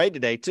significant trade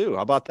today too.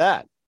 How about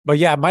that? But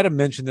yeah, I might have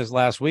mentioned this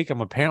last week.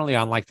 I'm apparently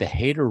on like the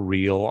hater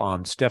reel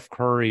on Steph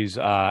Curry's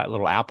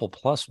little Apple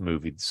Plus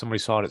movie. Somebody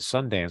saw it at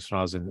Sundance when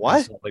I was in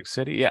Salt Lake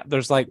City. Yeah,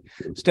 there's like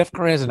Steph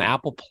Curry has an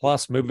Apple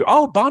Plus movie.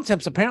 Oh,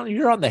 Bontemps, apparently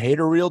you're on the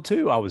hater reel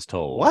too, I was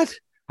told. What?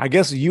 I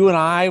guess you and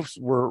I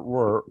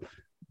were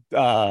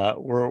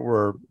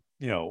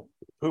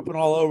pooping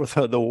all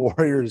over the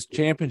Warriors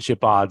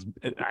championship odds.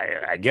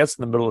 I guess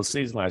in the middle of the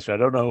season last year. I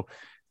don't know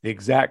the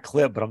exact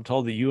clip, but I'm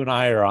told that you and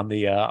I are on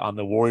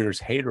the Warriors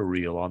hater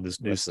reel on this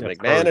new stuff.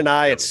 McMahon and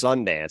I at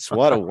Sundance.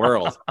 What a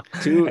world!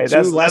 Two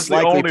less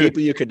likely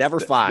people you could never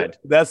find.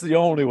 That's the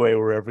only way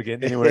we're ever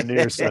getting anywhere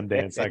near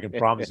Sundance. I can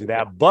promise you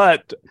that.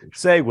 But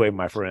segue,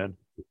 my friend.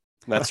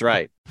 That's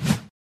right.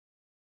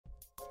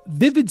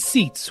 Vivid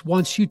Seats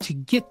wants you to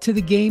get to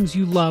the games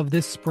you love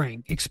this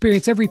spring.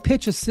 Experience every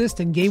pitch, assist,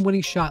 and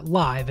game-winning shot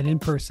live and in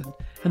person.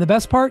 And the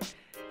best part?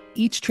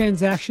 Each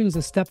transaction is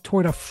a step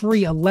toward a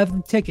free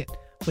 11th ticket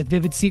with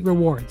Vivid Seat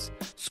Rewards.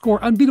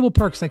 Score unbeatable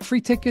perks like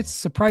free tickets,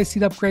 surprise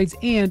seat upgrades,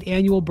 and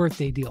annual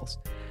birthday deals.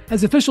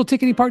 As official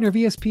ticketing partner of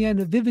ESPN,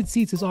 Vivid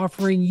Seats is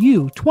offering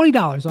you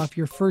 $20 off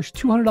your first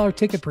 $200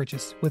 ticket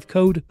purchase with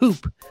code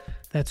HOOP.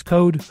 That's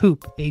code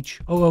HOOP,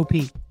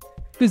 H-O-O-P.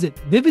 Visit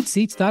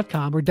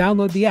vividseats.com or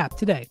download the app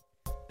today.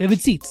 Vivid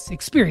Seats,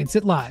 experience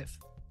it live.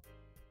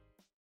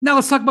 Now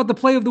let's talk about the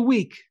play of the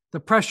week. The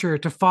pressure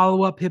to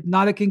follow up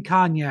Hypnotic and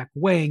Cognac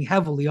weighing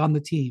heavily on the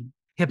team.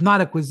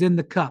 Hypnotic was in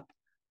the cup,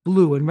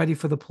 blue and ready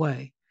for the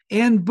play.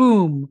 And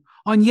boom,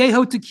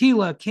 Añejo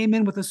Tequila came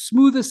in with a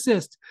smooth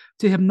assist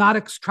to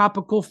Hypnotic's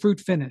tropical fruit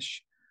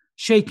finish.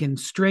 Shaken,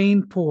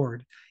 strained,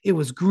 poured. It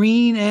was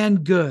green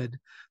and good.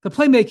 The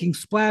playmaking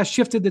splash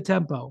shifted the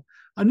tempo.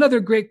 Another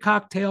great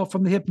cocktail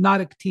from the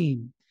Hypnotic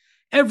team.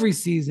 Every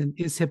season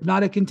is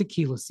Hypnotic and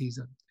Tequila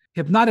season.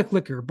 Hypnotic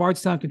Liquor,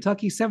 Bardstown,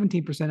 Kentucky,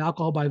 17%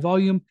 alcohol by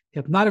volume.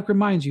 Hypnotic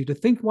reminds you to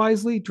think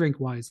wisely, drink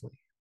wisely.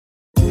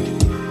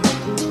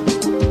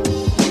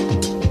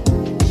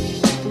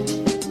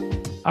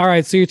 All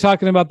right, so you're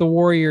talking about the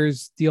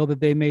Warriors deal that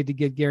they made to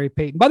get Gary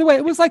Payton. By the way,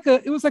 it was like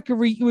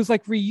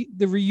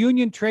the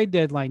reunion trade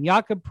deadline.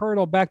 Jakob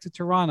Poeltl back to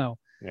Toronto.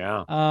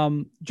 Yeah.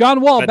 John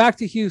Wall back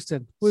to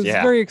Houston. Was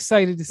very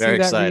excited to see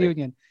that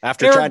reunion.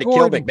 After Eric trying to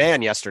Gordon. Kill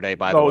McMahon yesterday,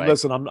 by the way.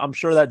 Listen, I'm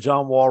sure that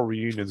John Wall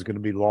reunion is going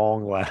to be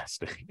long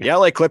lasting. The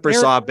LA Clippers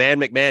saw Van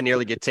McMahon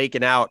nearly get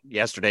taken out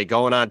yesterday,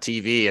 going on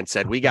TV and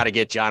said, "We got to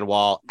get John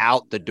Wall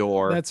out the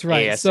door." That's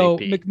right. ASAP. So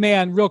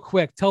McMahon, real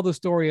quick, tell the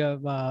story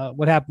of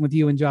what happened with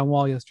you and John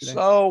Wall yesterday.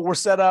 So we're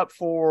set up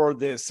for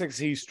the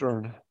 6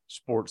 Eastern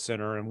Sports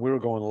Center, and we were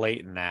going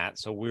late in that,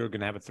 so we were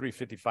going to have a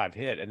 3:55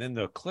 hit, and then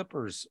the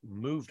Clippers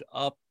moved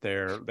up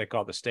there. They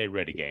call it the Stay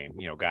Ready game.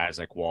 Guys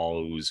like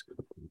Wall, who's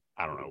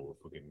I don't know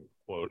if we can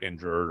quote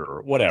injured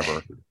or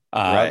whatever.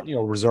 Right.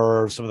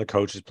 Reserve, some of the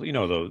coaches,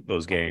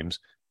 those games,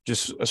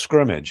 just a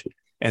scrimmage.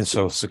 And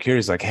so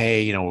security's like,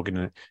 hey, we're going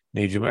to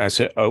need you. I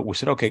said, we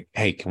said, okay,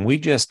 hey, can we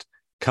just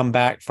come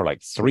back for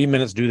like 3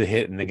 minutes, do the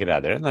hit, and then get out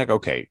of there? And like,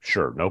 okay,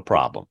 sure, no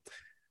problem.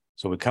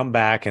 So we come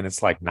back, and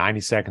it's like 90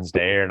 seconds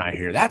to air, and I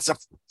hear, that's a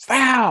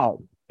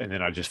foul. And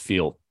then I just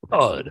feel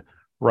thud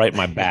right in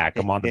my back.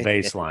 I'm on the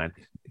baseline.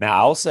 Now,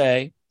 I'll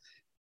say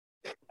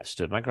I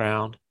stood my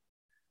ground.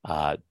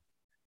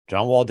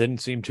 John Wall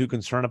didn't seem too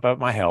concerned about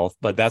my health,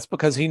 but that's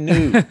because he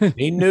knew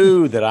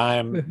that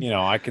I'm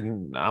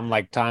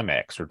like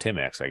Timex or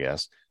Timex, I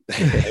guess.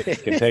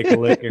 Can take a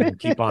lick and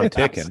keep on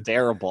ticking. That's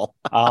terrible.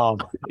 So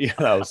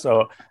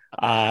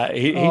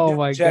he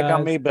didn't check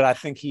on me, but I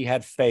think he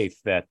had faith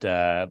that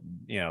that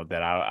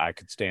I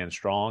could stand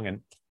strong,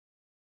 and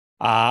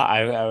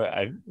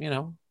I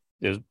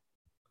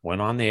went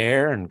on the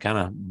air and kind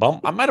of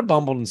I might have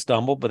bumbled and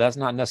stumbled, but that's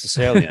not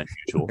necessarily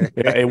unusual.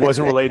 It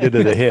wasn't related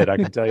to the hit, I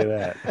can tell you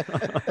that.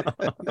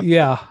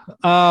 Yeah.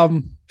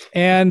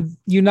 And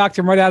you knocked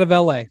him right out of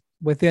LA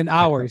within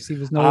hours. He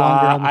was no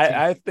longer on the team.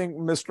 I think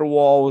Mr.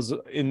 Wall was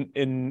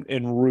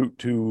en route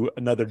to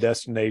another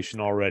destination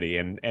already.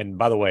 And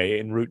by the way,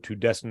 en route to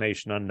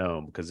destination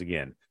unknown, because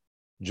again,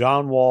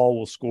 John Wall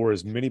will score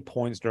as many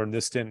points during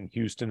this stint in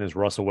Houston as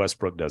Russell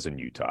Westbrook does in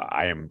Utah.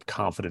 I am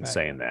confident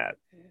saying that.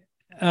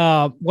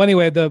 Well,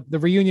 anyway, the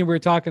reunion we were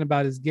talking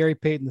about is Gary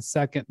Payton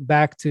II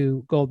back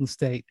to Golden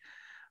State.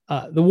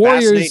 The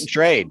Warriors fascinating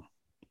trade.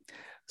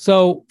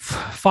 So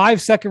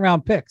 5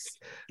 second-round picks.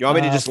 You want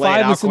me to just lay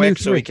it out quick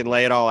so we can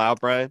lay it all out,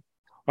 Brian?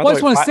 Well, I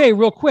just want to say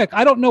real quick,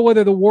 I don't know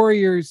whether the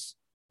Warriors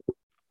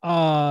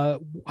how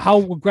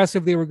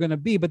aggressive they were going to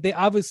be, but they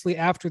obviously,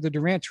 after the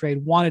Durant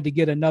trade, wanted to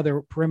get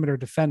another perimeter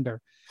defender,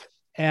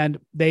 and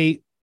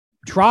they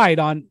tried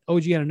on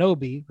OG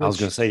Anunoby. I was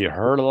going to say, you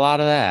heard a lot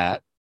of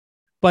that.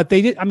 But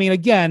they did. I mean,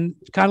 again,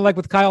 kind of like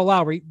with Kyle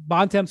Lowry,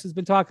 Bontemps has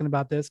been talking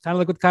about this, kind of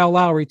like with Kyle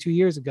Lowry 2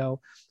 years ago.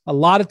 A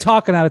lot of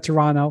talking out of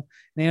Toronto,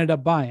 and they ended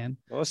up buying.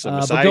 Well, so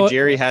Masai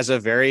Ujiri has a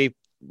very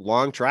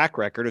long track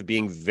record of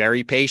being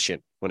very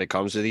patient when it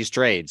comes to these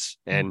trades.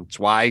 And it's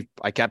why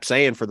I kept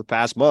saying for the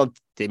past month,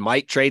 they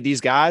might trade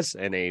these guys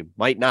and they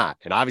might not.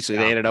 And obviously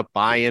they ended up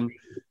buying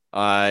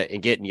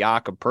and getting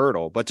Jakob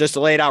Poeltl. But just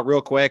to lay it out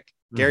real quick,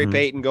 Gary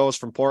Payton goes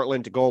from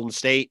Portland to Golden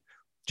State.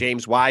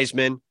 James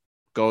Wiseman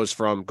goes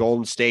from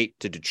Golden State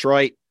to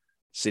Detroit.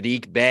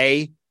 Sadiq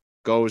Bey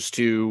goes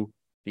to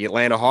the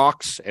Atlanta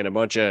Hawks, and a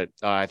bunch of,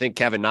 I think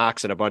Kevin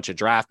Knox and a bunch of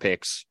draft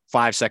picks,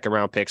 5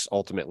 second-round picks,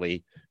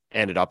 ultimately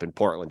ended up in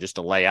Portland, just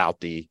to lay out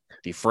the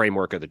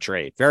framework of the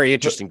trade. Very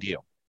interesting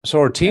deal.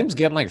 So are teams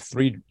getting like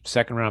 3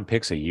 second-round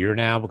picks a year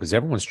now? Because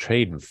everyone's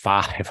trading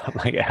 5. I'm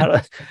like,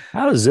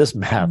 how does this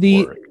math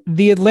work?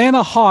 The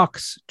Atlanta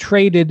Hawks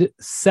traded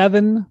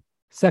 7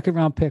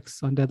 second-round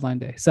picks on deadline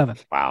day. 7.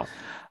 Wow.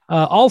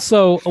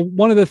 Also,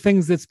 one of the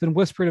things that's been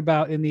whispered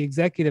about in the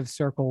executive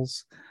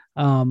circles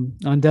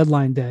on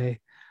deadline day,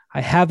 I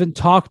haven't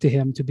talked to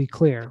him, to be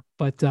clear,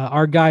 but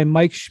our guy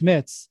Mike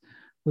Schmitz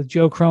with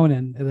Joe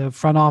Cronin, the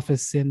front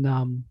office in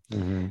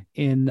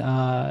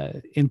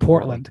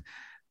Portland,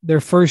 their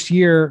first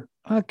year.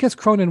 I guess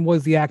Cronin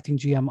was the acting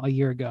GM a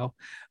year ago,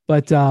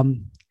 but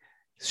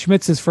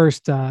Schmitz's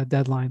first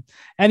deadline.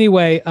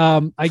 Anyway,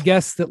 I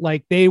guess that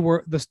like they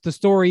were the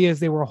story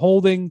is they were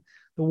holding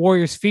the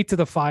Warriors' feet to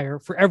the fire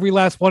for every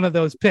last one of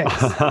those picks.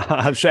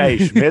 I'm sure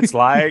Schmitz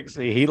likes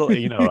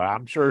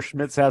I'm sure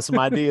Schmitz has some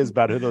ideas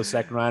about who those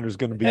second rounders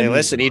going to be. Hey,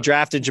 listen, he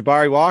drafted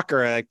Jabari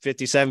Walker at like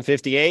 57,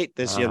 58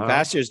 this year. The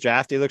past year's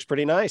draft, he looks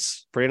pretty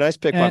nice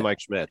pick by Mike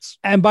Schmitz.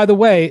 And by the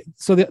way,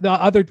 so the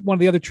other one of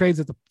the other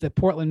trades that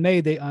Portland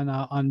made, they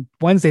on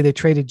Wednesday they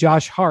traded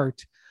Josh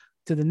Hart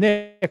to the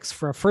Knicks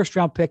for a first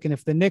round pick, and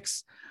if the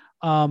Knicks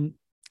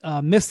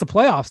miss the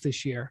playoffs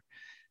this year,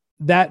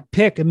 that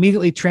pick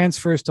immediately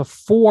transfers to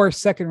 4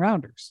 second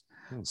rounders.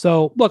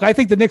 So look, I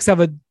think the Knicks have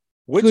a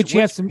good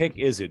chance. Which pick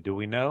is it? Do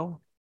we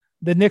know?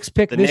 The Knicks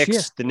pick this year.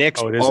 The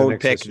Knicks own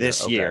pick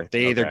this year.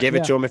 They either give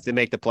it to them if they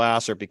make the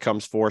playoffs, or it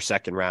becomes 4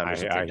 second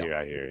rounders. I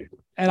hear you.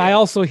 And I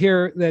also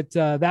hear that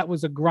that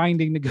was a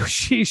grinding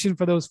negotiation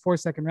for those 4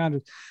 second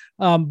rounders.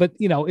 But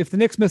if the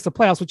Knicks miss the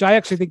playoffs, which I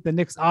actually think the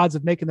Knicks' odds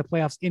of making the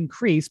playoffs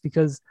increase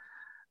because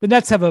the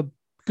Nets have a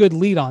good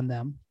lead on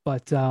them,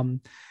 but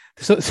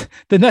so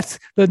the Nets,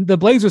 the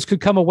Blazers could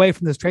come away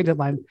from this trade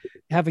deadline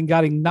having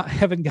gotten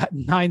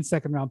 9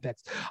 second round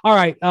picks. All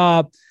right.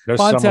 Their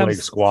summer league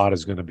squad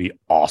is going to be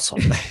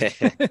awesome.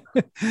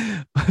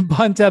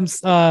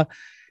 Bontemps,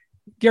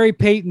 Gary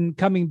Payton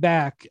coming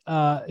back.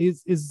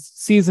 His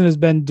season has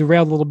been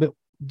derailed a little bit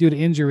due to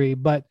injury,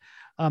 but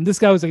this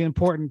guy was an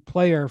important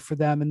player for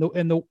them.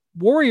 And the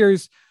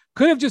Warriors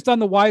could have just done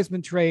the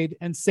Wiseman trade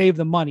and saved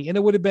the money, and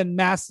it would have been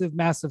massive,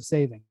 massive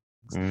savings.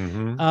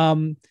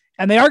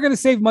 And they are going to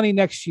save money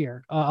next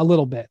year a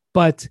little bit,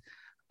 but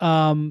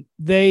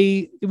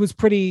it was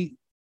pretty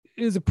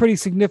is a pretty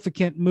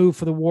significant move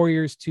for the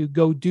Warriors to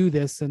go do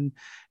this and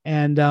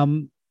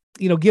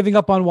giving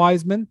up on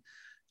Wiseman.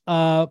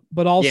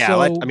 But also,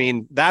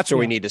 that's where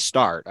we need to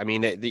start. I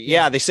mean,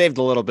 they saved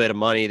a little bit of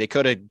money. They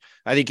could have,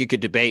 I think you could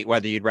debate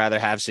whether you'd rather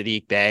have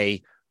Saddiq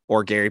Bey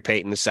or Gary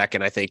Payton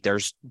II. I think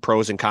there's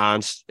pros and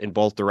cons in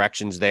both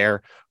directions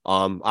there.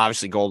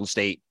 Obviously Golden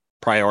State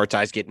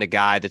prioritized getting a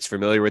guy that's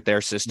familiar with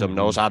their system,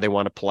 knows how they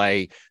want to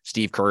play.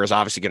 Steve Kerr is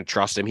obviously going to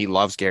trust him. He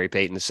loves Gary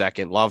Payton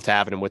II, loved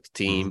having him with the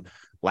team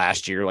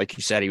last year. Like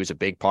you said, he was a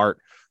big part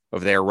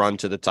of their run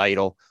to the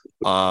title.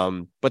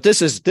 But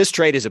this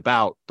trade is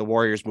about the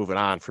Warriors moving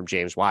on from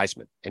James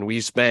Wiseman. And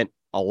we've spent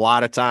a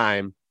lot of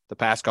time the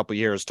past couple of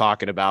years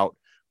talking about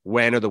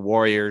when are the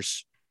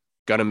Warriors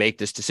going to make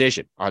this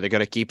decision? Are they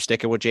going to keep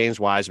sticking with James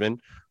Wiseman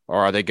or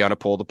are they going to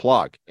pull the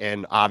plug?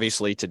 And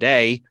obviously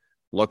today,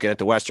 looking at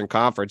the Western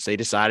Conference, they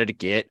decided to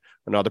get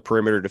another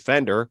perimeter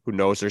defender who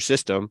knows their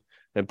system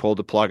and pulled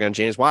the plug on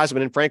James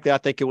Wiseman. And frankly, I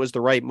think it was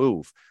the right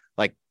move.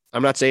 Like,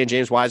 I'm not saying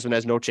James Wiseman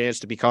has no chance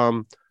to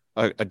become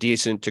a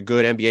decent to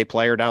good NBA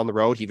player down the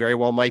road. He very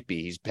well might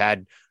be. He's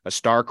had a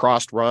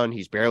star-crossed run.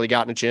 He's barely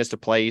gotten a chance to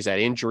play. He's had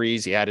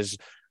injuries. He had his,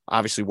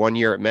 obviously, 1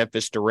 year at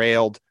Memphis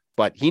derailed,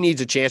 but he needs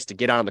a chance to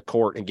get on the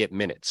court and get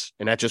minutes.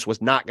 And that just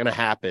was not going to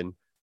happen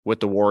with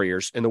the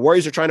Warriors. And the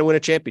Warriors are trying to win a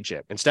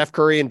championship. And Steph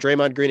Curry and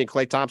Draymond Green and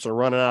Klay Thompson are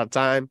running out of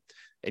time,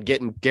 and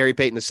getting Gary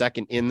Payton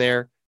II in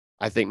there,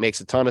 I think makes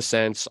a ton of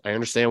sense. I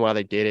understand why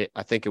they did it.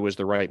 I think it was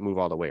the right move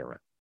all the way around.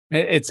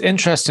 It's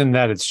interesting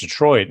that it's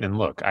Detroit. And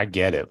look, I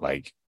get it.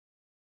 Like,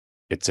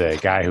 it's a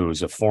guy who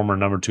was a former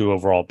number 2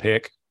 overall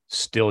pick,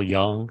 still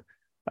young.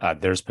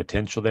 There's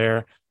potential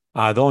there.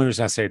 The only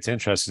reason I say it's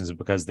interesting is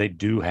because they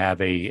do have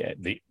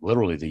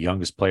literally the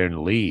youngest player in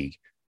the league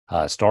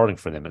starting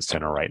for them at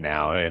center right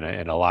now,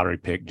 in a lottery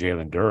pick,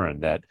 Jalen Duren,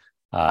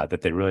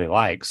 that they really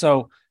like.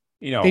 So,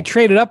 they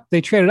traded up.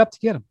 They traded up to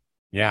get him.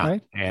 Yeah,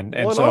 right? and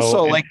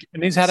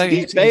he's had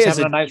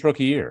a nice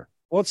rookie year.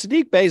 Well,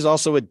 Saddiq Bey is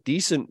also a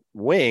decent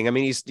wing. I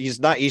mean, he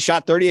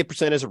shot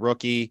 38% as a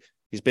rookie.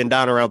 He's been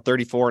down around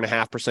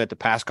 34.5% the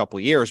past couple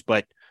of years.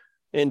 But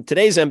in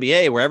today's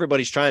NBA, where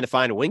everybody's trying to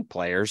find wing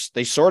players,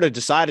 they sort of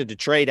decided to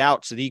trade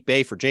out Saddiq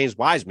Bey for James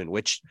Wiseman,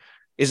 which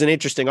is an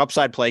interesting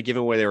upside play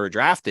given where they were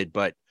drafted.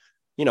 But,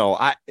 you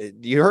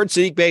heard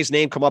Saddiq Bey's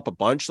name come up a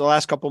bunch the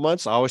last couple of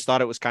months. I always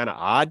thought it was kind of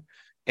odd.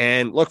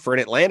 And look, for an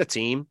Atlanta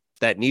team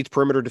that needs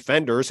perimeter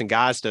defenders and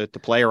guys to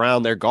play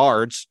around their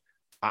guards,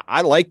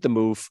 I like the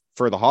move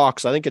for the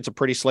Hawks. I think it's a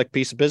pretty slick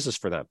piece of business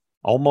for them.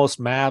 Almost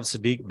Mavs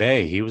Saddiq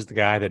Bey. He was the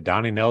guy that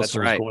Donnie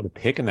Nelson was going to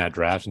pick in that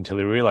draft until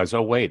he realized,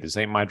 oh, wait, this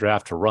ain't my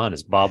draft to run.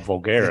 It's Bob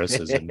Voulgaris.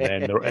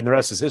 and the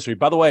rest is history.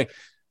 By the way,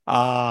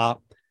 the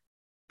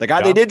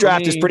guy they did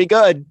draft is pretty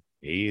good.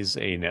 He's,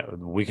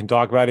 we can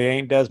talk about he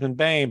ain't Desmond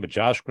Bane, but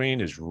Josh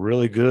Green is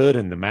really good.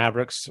 And the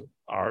Mavericks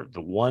are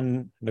the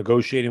one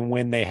negotiating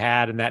win they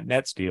had in that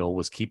Nets deal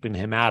was keeping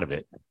him out of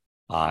it.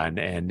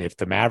 And if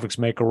the Mavericks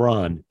make a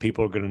run,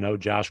 people are going to know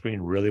Josh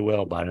Green really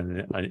well by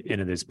the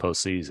end of this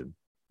postseason.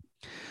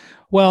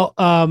 Well,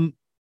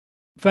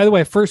 by the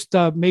way, first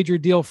major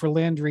deal for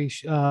Landry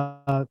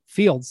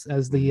Fields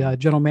as the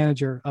general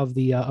manager of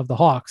the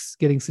Hawks,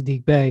 getting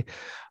Saddiq Bey.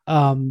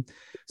 But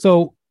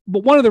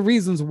one of the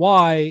reasons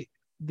why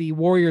the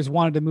Warriors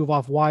wanted to move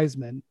off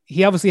Wiseman,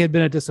 he obviously had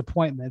been a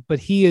disappointment, but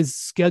he is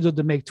scheduled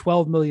to make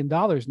 $12 million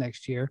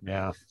next year.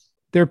 Yeah,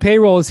 their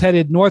payroll is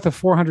headed north of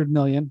 $400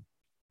 million,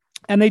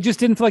 and they just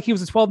didn't feel like he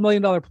was a $12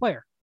 million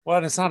player.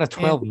 Well, it's not a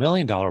 $12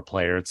 million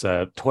player. It's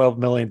a 12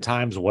 million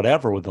times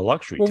whatever with the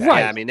luxury tax. Right.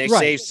 Yeah, I mean, they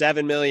saved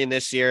 $7 million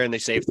this year and they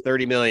saved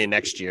 $30 million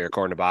next year,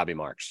 according to Bobby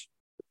Marks.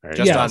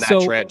 Just on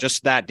that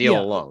just that deal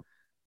alone.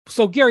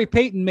 So Gary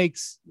Payton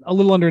makes a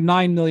little under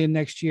 $9 million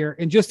next year,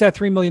 and just that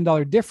 $3 million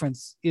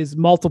difference is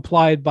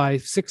multiplied by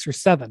 6 or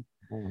 7.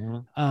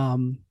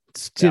 Mm-hmm.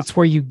 It's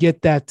where you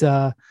get that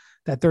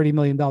 $30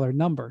 million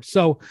number.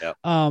 So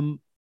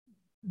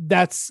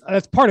that's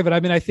part of it. I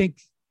mean, I think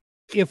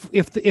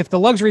if the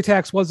luxury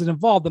tax wasn't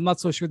involved, I'm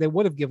not so sure they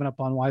would have given up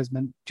on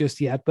Wiseman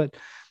just yet, but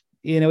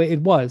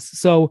it was.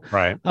 So,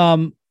 right.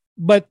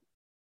 But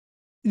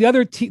the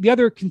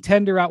other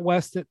contender out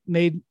West that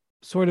made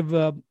sort of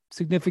a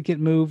significant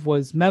move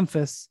was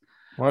Memphis.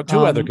 Well,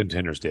 2 other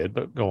contenders did,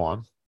 but go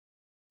on.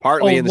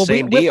 Partly in the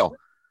same deal.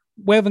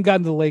 We haven't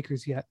gotten to the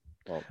Lakers yet.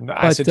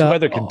 I said 2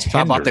 other contenders.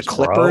 Talk about the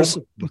Clippers.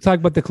 We'll talk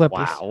about the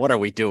Clippers. Wow, what are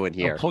we doing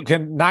here?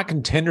 Not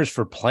contenders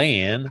for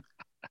playing.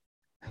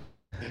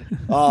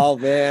 Oh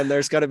man,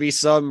 there's going to be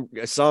some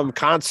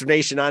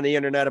consternation on the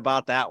internet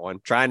about that one.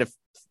 Trying to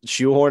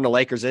shoehorn the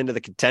Lakers into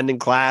the contending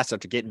class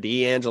after getting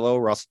D'Angelo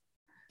Russell.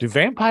 Do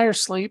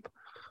vampires sleep?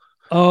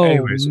 Oh,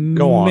 anyways,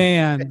 go on.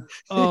 Man.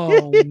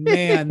 Oh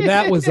man,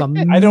 that was a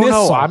missile. I don't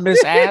know. I'm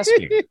just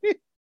asking.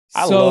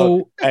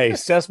 Hey,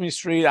 Sesame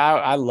Street.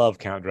 I love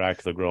Count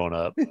Dracula growing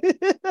up.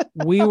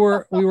 We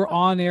were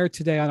on air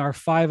today on our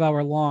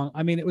 5-hour long.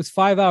 I mean, it was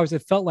 5 hours.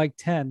 It felt like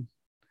 10.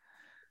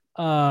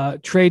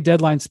 Trade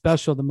deadline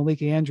special that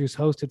Malika Andrews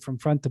hosted from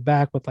front to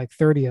back with like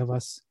 30 of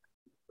us.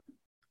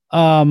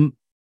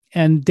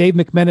 and Dave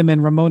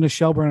McMenamin, Ramona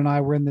Shelburne, and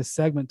I were in this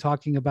segment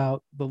talking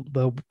about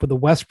the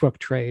Westbrook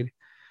trade.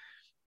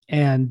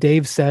 And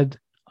Dave said,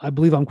 I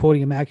believe I'm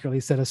quoting him accurately,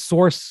 he said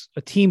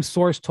a team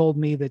source told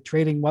me that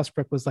trading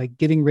Westbrook was like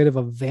getting rid of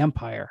a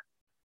vampire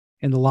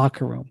in the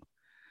locker room.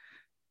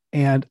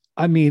 And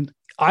I mean,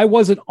 I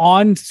wasn't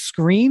on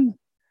screen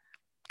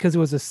because it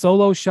was a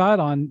solo shot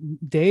on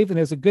Dave. And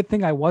it's a good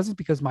thing I wasn't,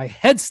 because my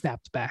head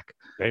snapped back.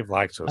 Dave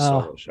likes those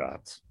solo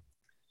shots.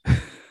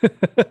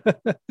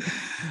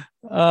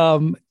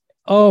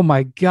 Oh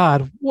my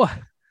God. What?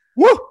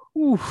 Woo!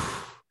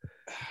 Oof.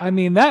 I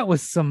mean, that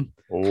was some.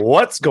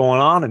 What's going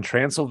on in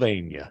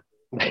Transylvania?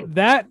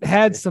 That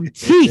had some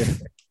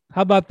teeth.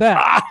 How about that?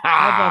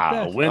 How about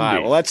that? All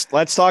right, well,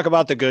 let's talk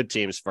about the good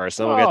teams first.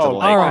 Then we'll get to the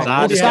Lakers. All right.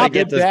 I'm just going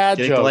to get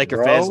the Laker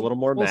bro. fans a little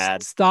more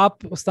mad.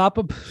 Start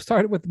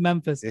with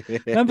Memphis.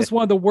 Memphis,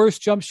 one of the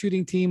worst jump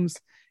shooting teams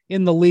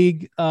in the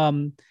league.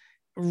 In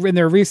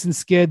their recent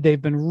skid,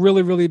 they've been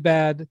really, really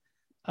bad.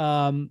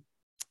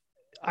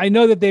 I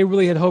know that they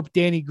really had hoped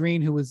Danny Green,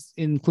 who was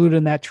included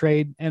in that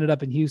trade, ended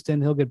up in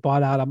Houston. He'll get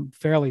bought out, I'm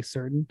fairly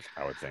certain.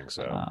 I would think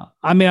so.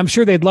 I mean, I'm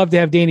sure they'd love to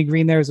have Danny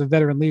Green there as a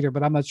veteran leader,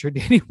 but I'm not sure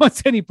Danny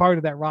wants any part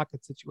of that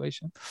Rocket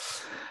situation.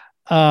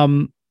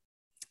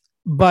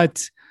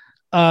 But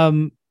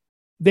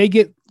they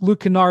get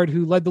Luke Kennard,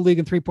 who led the league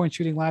in 3-point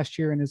shooting last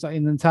year and is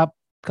in the top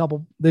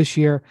couple this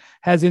year,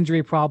 has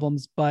injury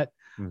problems, but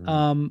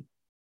the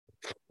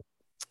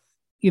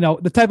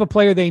type of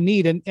player they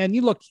need. And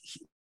you look,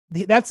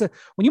 when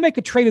you make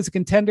a trade as a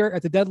contender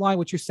at the deadline,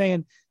 what you're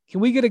saying, can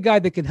we get a guy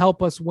that can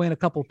help us win a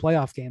couple of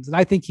playoff games? And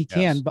I think he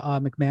can,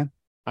 McMahon.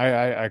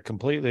 I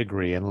completely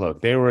agree. And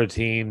look, they were a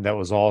team that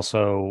was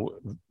also,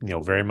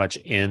 very much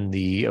in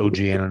the OG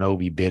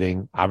Anunoby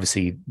bidding.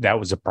 Obviously, that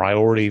was a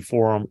priority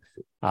for them.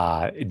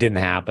 It didn't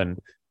happen.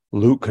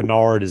 Luke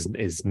Kennard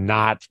is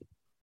not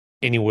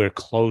anywhere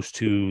close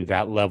to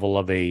that level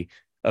of a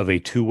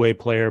two-way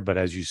player. But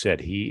as you said,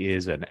 he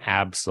is an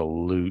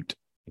absolute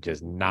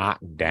just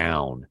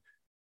knockdown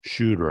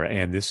shooter.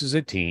 And this is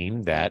a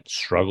team that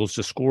struggles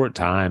to score at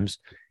times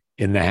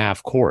in the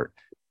half court.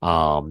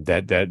 And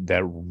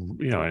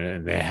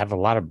they have a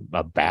lot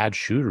of bad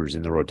shooters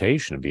in the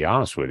rotation, to be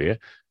honest with you.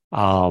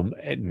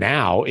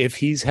 Now, if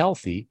he's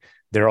healthy,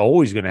 they're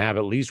always going to have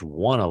at least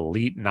one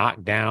elite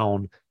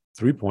knockdown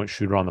 3-point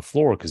shooter on the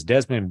floor, because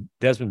Desmond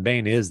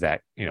Bane is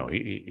that,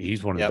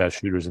 he's one of the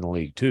best shooters in the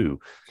league too.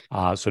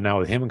 So now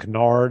with him and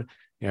Kennard,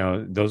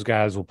 those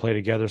guys will play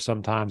together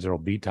sometimes. There will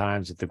be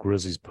times that the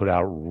Grizzlies put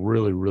out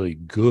really, really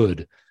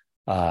good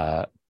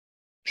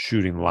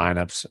shooting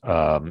lineups,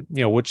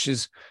 which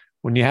is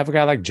when you have a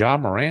guy like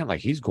John Morant,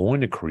 like he's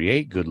going to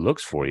create good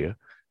looks for you.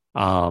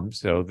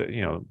 So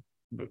that,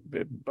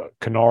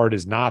 Kennard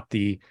is not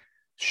the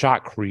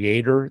shot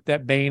creator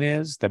that Bane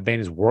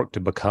is worked to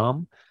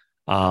become.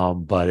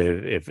 But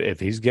if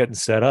he's getting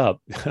set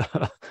up,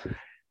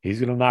 he's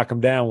going to knock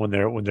them down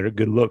when they're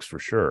good looks for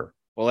sure.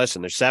 Well,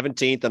 listen, they're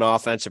 17th in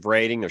offensive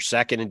rating. They're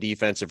second in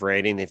defensive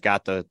rating. They've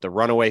got the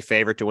runaway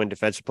favorite to win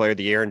Defensive Player of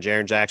the Year and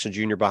Jaren Jackson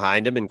Jr.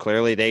 behind him. And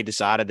clearly they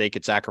decided they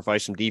could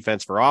sacrifice some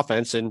defense for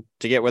offense. And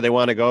to get where they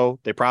want to go,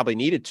 they probably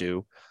needed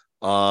to.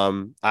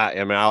 I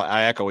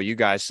echo what you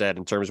guys said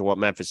in terms of what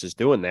Memphis is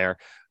doing there.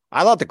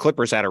 I thought the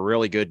Clippers had a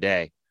really good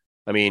day.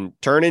 I mean,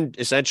 turning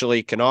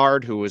essentially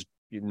Kennard, who was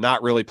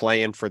not really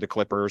playing for the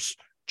Clippers,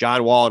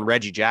 John Wall and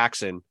Reggie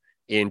Jackson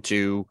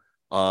into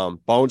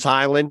Bones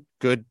Highland,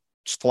 good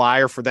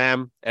flyer for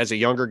them as a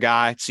younger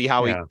guy. See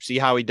how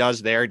he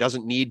does there. He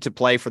doesn't need to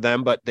play for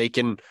them, but they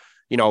can,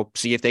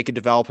 see if they can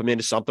develop him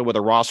into something with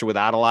a roster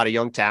without a lot of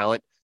young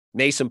talent.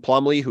 Mason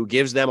Plumlee, who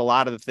gives them a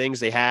lot of the things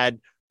they had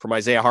from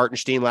Isaiah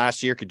Hartenstein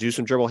last year, could do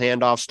some dribble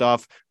handoff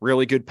stuff,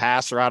 really good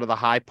passer out of the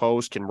high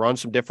post, can run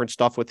some different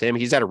stuff with him.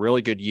 He's had a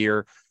really good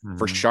year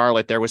for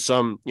Charlotte. There was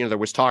there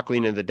was talk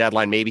leading into the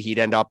deadline. Maybe he'd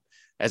end up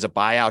as a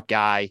buyout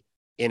guy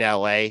in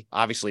LA.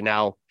 Obviously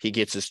now he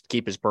gets to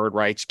keep his bird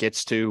rights,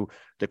 gets to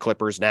the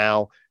Clippers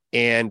now.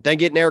 And then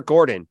getting Eric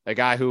Gordon, a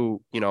guy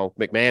who,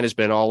 McMahon has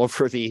been all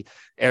over the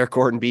Eric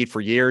Gordon beat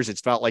for years.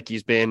 It's felt like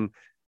he's been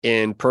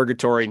in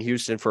purgatory in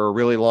Houston for a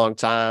really long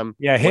time.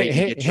 Yeah,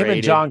 him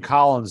and John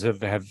Collins have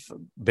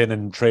been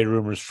in trade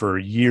rumors for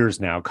years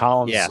now.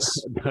 Collins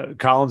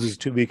is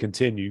to be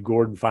continued.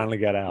 Gordon finally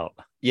got out.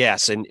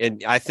 Yes,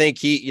 and I think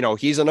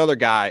he's another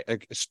guy, a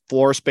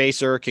floor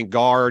spacer, can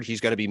guard.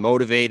 He's going to be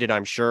motivated,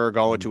 I'm sure,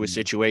 going to a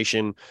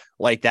situation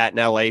like that in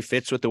LA.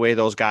 Fits with the way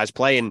those guys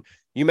play. And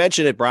you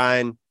mentioned it,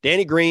 Brian.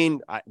 Danny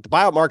Green, the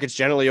buyout market's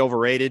generally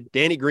overrated.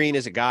 Danny Green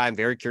is a guy I'm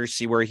very curious to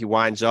see where he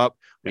winds up.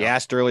 We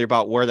asked earlier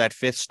about where that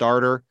fifth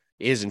starter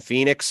is in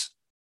Phoenix.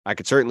 I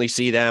could certainly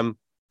see them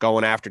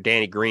going after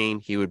Danny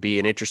Green. He would be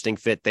an interesting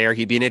fit there.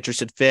 He'd be an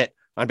interested fit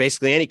on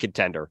basically any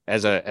contender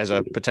as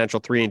a potential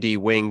 3-and-D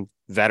wing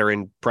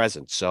veteran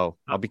presence. So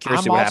I'll be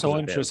curious to see what happens. I'm also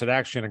interested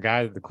actually in a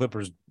guy that the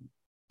Clippers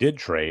did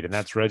trade, and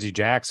that's Reggie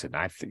Jackson.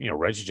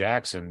 Reggie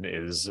Jackson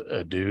is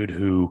a dude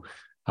who,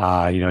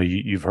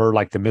 you've heard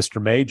like the Mr.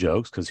 May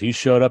jokes because he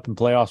showed up in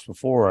playoffs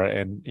before.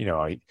 And,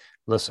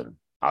 listen,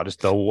 I'll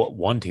just throw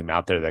one team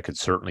out there that could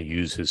certainly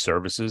use his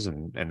services,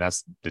 and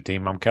that's the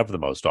team I'm covering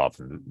the most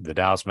often. The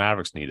Dallas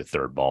Mavericks need a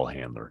third ball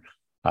handler.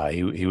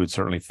 He would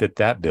certainly fit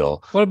that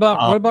bill. What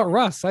about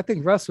Russ? I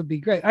think Russ would be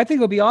great. I think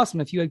it would be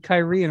awesome if you had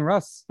Kyrie and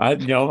Russ. I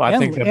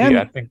think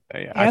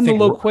the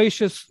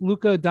loquacious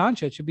Luka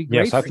Doncic would be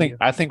great. Yes,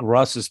 I think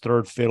Russ's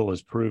third fiddle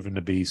has proven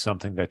to be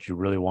something that you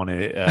really want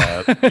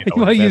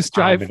to you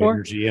strive for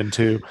energy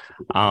into.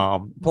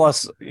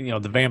 Plus,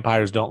 the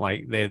vampires don't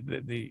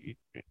they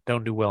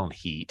don't do well in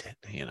heat.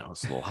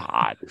 It's a little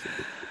hot.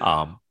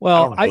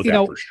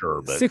 For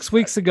sure. But 6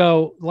 weeks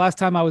ago, last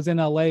time I was in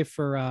LA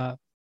for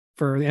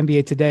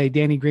NBA Today,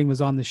 Danny Green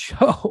was on the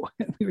show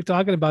and we were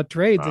talking about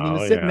trades, and he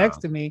was sitting next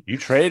to me. You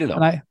traded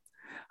him. And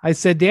I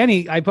said,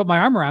 Danny, I put my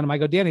arm around him. I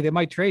go, Danny, they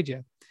might trade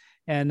you.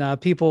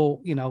 And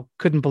people,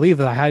 couldn't believe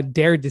that I had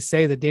dared to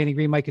say that Danny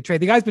Green might get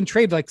traded. The guy's been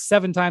traded like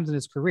 7 times in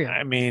his career.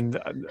 I mean,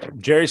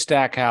 Jerry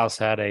Stackhouse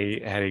had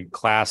a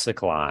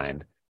classic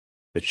line: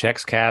 the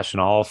checks cash in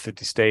all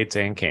 50 states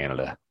and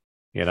Canada.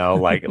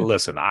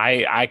 Listen,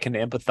 I can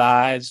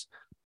empathize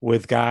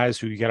with guys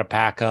who you got to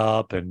pack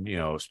up, and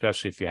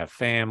especially if you have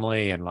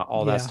family and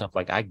all that stuff.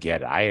 Like, I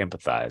get it. I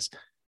empathize.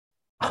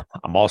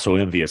 I'm also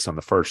envious on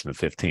the 1st and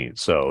the 15th,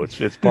 so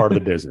it's part of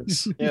the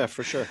business. Yeah,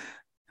 for sure.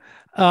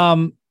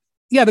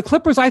 The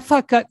Clippers, I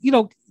thought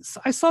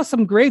I saw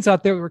some grades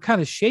out there that were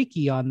kind of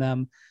shaky on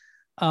them.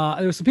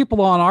 There were some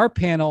people on our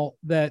panel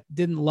that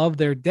didn't love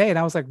their day, and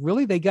I was like,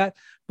 really? They got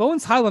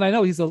Bones Highland. I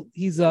know he's a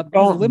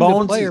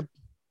limited player.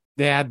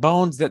 They had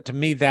Bones. That, to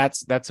me,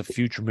 that's a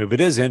future move. It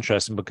is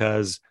interesting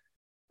because,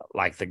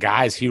 like, the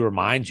guys he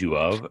reminds you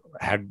of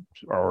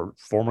are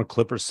former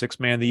Clippers 6th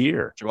man of the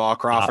year, Jamal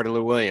Crawford and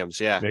Lou Williams.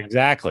 Yeah,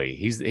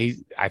 exactly.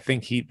 I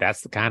think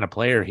that's the kind of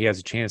player he has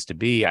a chance to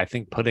be. I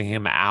think putting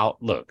him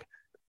out. Look,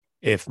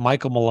 if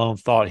Michael Malone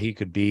thought he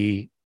could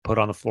be put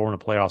on the floor in a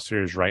playoff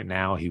series right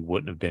now, he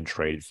wouldn't have been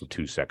traded for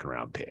 2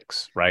 second-round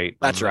picks. Right?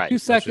 That's right. 2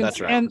 seconds.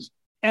 That's right.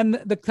 And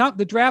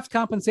the draft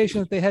compensation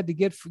that they had to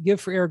give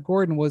for Eric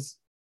Gordon was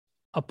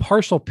a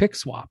partial pick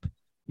swap.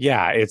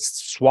 Yeah,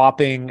 it's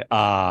swapping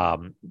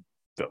one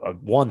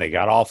they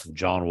got off of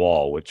John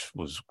Wall, which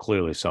was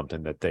clearly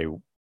something that they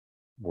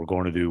were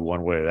going to do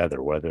one way or the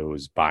other, whether it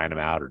was buying him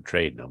out or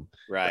trading him.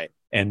 Right.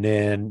 And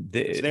then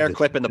they're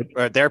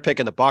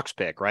picking the Bucks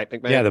pick, right,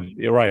 McMahon? Yeah,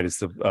 you're right.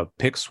 It's a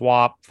pick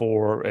swap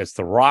it's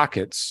the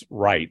Rockets'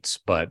 rights,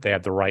 but they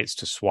have the rights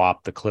to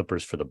swap the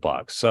Clippers for the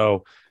Bucks.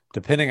 So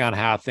depending on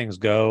how things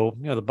go,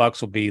 the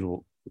Bucks will be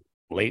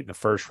late in the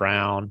first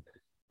round.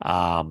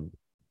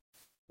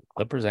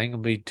 Clippers ain't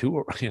gonna be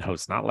too,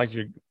 it's not like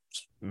you're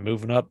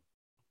moving up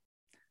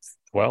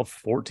 12,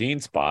 14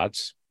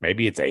 spots.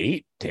 Maybe it's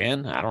 8,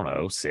 10, I don't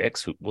know,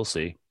 6. We'll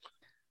see.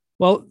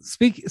 Well,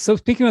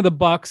 speaking of the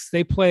Bucks,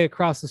 they play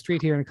across the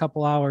street here in a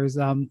couple hours,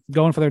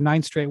 going for their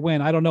 9th straight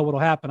win. I don't know what'll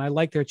happen. I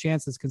like their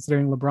chances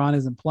considering LeBron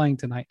isn't playing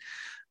tonight.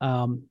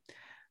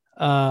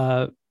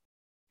 The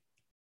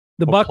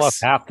Bucks,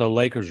 plus half the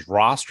Lakers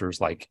rosters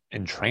like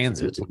in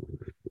transit.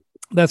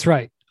 That's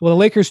right. Well, the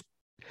Lakers,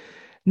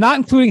 not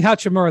including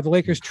Hachimura, the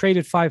Lakers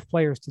traded 5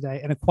 players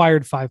today and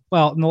acquired 5.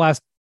 Well, in the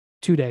last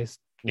 2 days,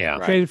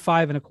 traded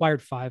 5 and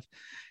acquired 5.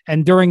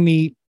 And during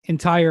the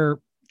entire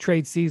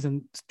trade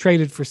season,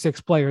 traded for 6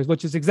 players,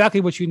 which is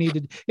exactly what you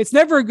needed. It's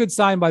never a good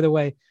sign, by the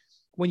way,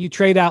 when you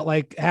trade out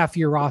like half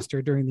your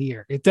roster during the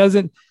year. It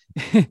doesn't,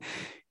 it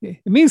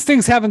means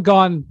things aren't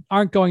going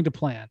to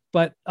plan.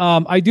 But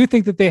I do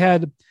think that they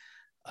had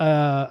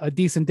a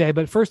decent day.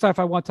 But first off,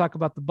 I want to talk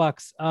about the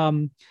Bucks.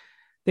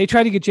 They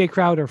tried to get Jay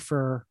Crowder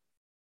for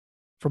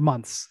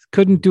months,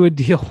 couldn't do a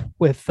deal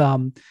with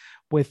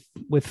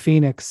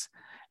Phoenix.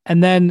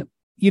 And then,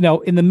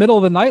 in the middle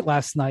of the night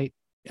last night,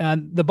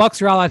 and the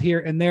Bucks are all out here,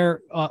 and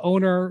their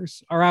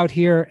owners are out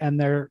here, and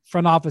their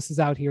front office is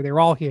out here. They're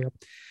all here.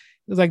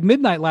 It was like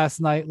midnight last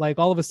night. Like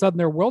all of a sudden,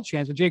 they're world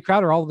champs. And Jay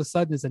Crowder all of a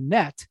sudden is a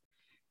net.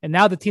 And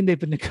now the team they've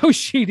been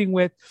negotiating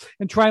with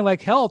and trying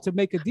like hell to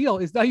make a deal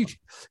is now you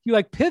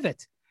like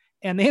pivot.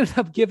 And they ended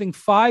up giving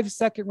 5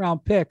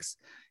 second-round picks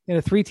in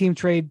a 3-team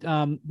trade.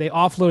 They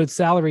offloaded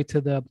salary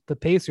to the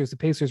Pacers. The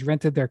Pacers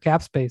rented their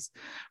cap space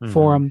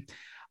for them.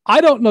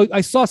 I don't know.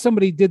 I saw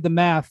somebody did the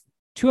math.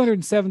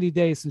 270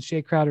 days since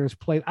Jay Crowder has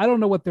played. I don't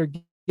know what they're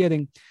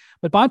getting,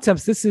 but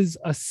Bontemps, this is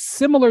a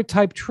similar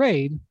type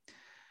trade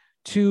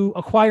to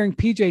acquiring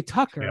PJ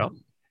Tucker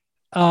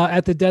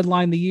at the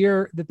deadline the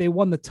year that they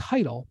won the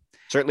title.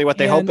 Certainly what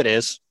they hope it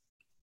is.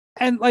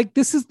 And like,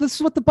 this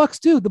is what the Bucks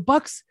do. The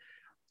Bucks,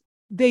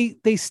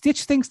 they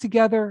stitch things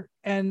together,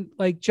 and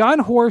like John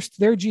Horst,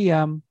 their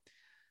GM,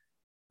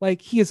 like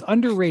he is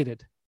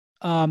underrated.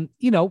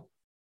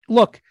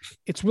 Look,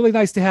 it's really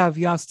nice to have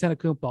Giannis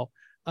Antetokounmpo.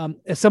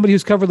 As somebody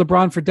who's covered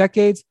LeBron for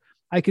decades,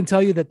 I can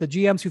tell you that the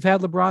GMs who've had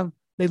LeBron,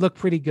 they look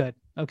pretty good.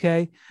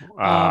 Okay.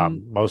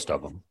 Most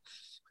of them.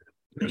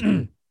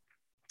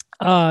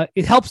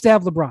 It helps to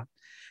have LeBron.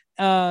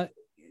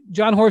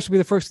 John Horst will be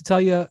the first to tell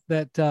you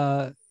that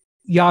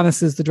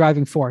Giannis is the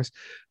driving force,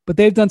 but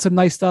they've done some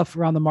nice stuff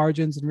around the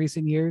margins in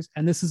recent years.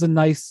 And this is a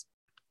nice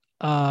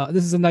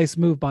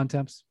move,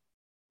 Bontemps.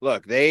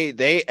 Look,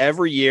 they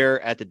every year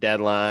at the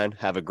deadline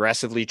have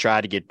aggressively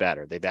tried to get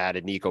better. They've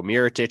added Nico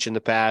Mirotic in the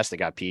past. They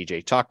got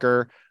PJ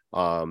Tucker.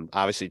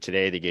 Obviously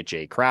today they get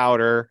Jay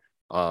Crowder.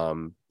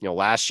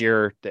 Last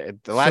year,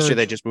 last year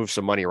they just moved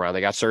some money around.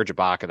 They got Serge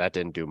Ibaka. That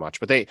didn't do much,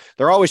 but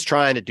they're always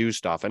trying to do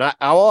stuff. And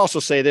I'll also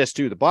say this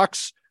too: the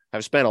Bucks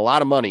have spent a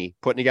lot of money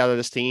putting together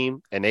this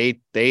team, and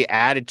they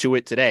added to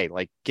it today.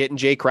 Like getting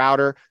Jay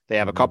Crowder, they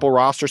have a couple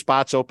roster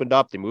spots opened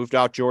up. They moved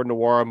out Jordan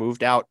Nwora,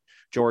 moved out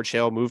George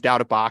Hill, moved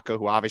out Ibaka,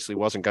 who obviously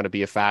wasn't going to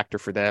be a factor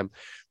for them.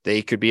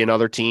 They could be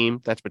another team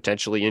that's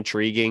potentially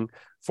intriguing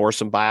for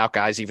some buyout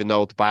guys, even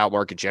though the buyout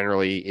market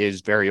generally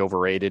is very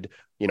overrated.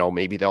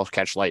 Maybe they'll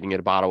catch lightning in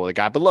a bottle with a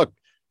guy. But look,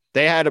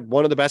 they had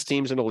one of the best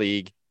teams in the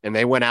league, and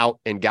they went out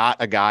and got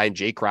a guy in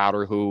Jay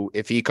Crowder, who,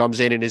 if he comes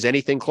in and is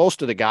anything close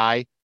to the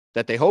guy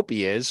that they hope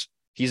he is,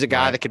 he's a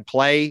guy that can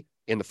play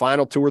in the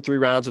final 2 or 3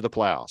 rounds of the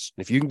playoffs.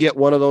 And if you can get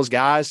one of those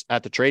guys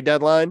at the trade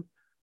deadline,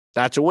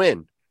 that's a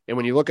win. And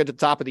when you look at the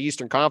top of the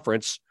Eastern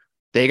Conference,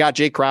 they got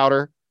Jay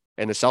Crowder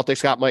and the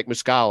Celtics got Mike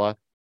Muscala.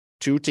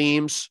 2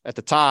 teams at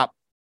the top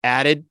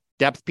added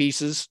depth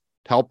pieces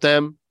to help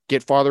them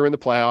get farther in the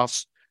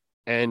playoffs.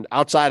 And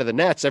outside of the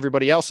Nets,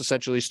 everybody else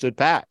essentially stood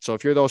pat. So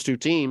if you're those 2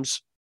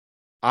 teams,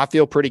 I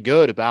feel pretty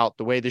good about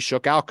the way this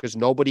shook out, because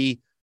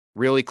nobody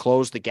really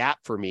closed the gap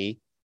for me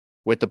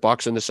with the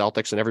Bucks and the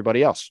Celtics and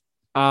everybody else.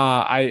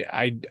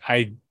 I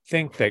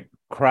think that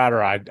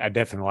Crowder, I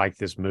definitely like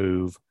this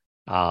move.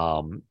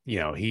 I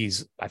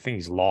think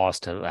he's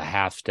lost a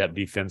half step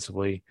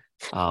defensively,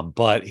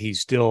 but he's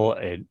still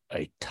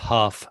a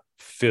tough,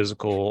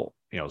 physical,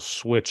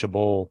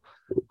 switchable,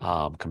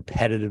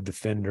 competitive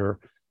defender.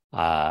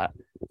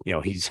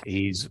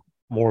 He's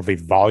more of a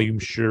volume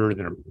shooter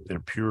than a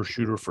pure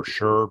shooter for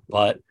sure.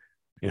 But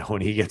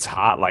when he gets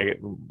hot,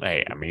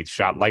 he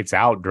shot lights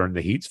out during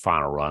the Heat's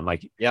final run.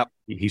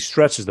 He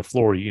stretches the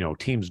floor.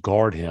 Teams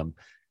guard him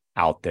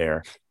out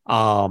there.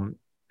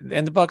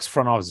 And the Bucks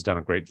front office has done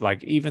a great,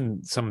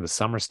 even some of the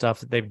summer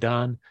stuff that they've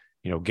done,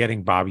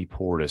 getting Bobby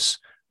Portis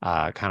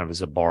kind of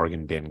as a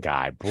bargain bin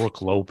guy,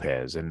 Brooke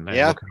Lopez, and look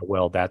how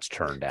well that's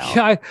turned out.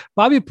 Yeah,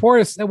 Bobby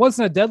Portis, it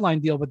wasn't a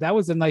deadline deal, but that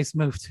was a nice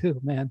move too,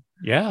 man.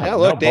 Yeah.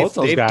 Look, they've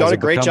done a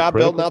great job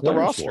building out the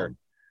roster.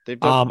 They've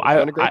done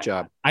a great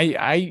job.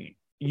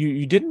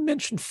 You didn't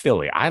mention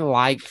Philly. I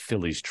like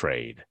Philly's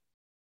trade.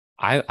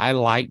 I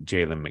like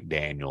Jalen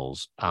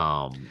McDaniels.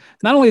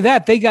 Not only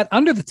that, they got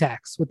under the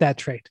tax with that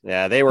trade.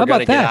 Yeah, they were going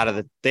to get out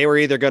of they were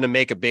either going to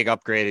make a big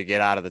upgrade to get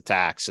out of the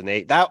tax. And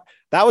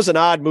that was an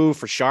odd move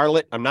for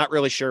Charlotte. I'm not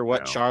really sure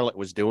what Charlotte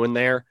was doing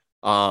there.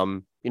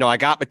 I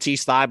got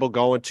Matisse Thybulle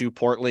going to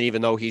Portland,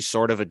 even though he's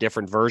sort of a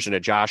different version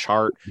of Josh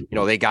Hart.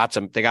 They got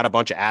a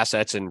bunch of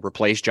assets and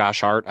replaced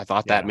Josh Hart. I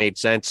thought that made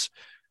sense.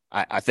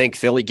 I think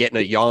Philly getting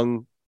a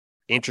young,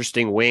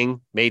 interesting wing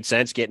made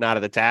sense, getting out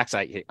of the tax.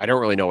 I don't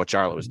really know what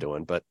Charlotte was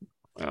doing, but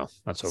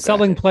that's okay.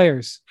 Selling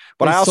players.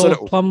 But they I also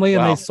sold Plumlee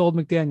and they sold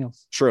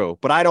McDaniels. True,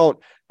 but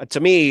to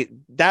me,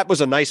 that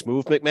was a nice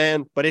move,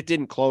 McMahon, but it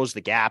didn't close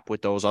the gap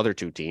with those other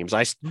 2 teams.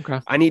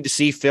 I need to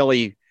see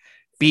Philly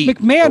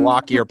beat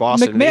Milwaukee or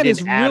Boston. They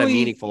didn't add a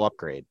meaningful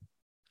upgrade.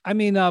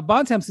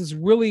 Bontemps is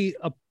really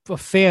a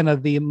fan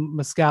of the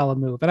Muscala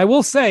move. And I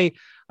will say,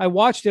 I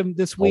watched him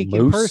this week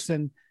in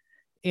person.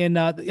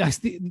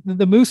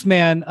 The Moose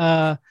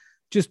Man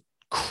just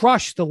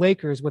crushed the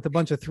Lakers with a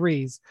bunch of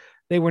threes.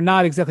 They were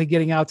not exactly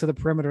getting out to the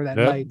perimeter that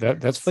night.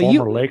 That's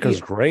former Lakers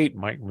great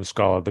Mike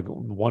Muscala, the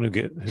one who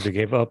they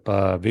gave up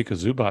Vika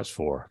Zubac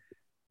for.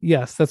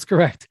 Yes, that's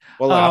correct.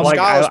 Well, I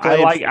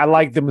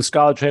like the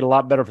Muscala trade a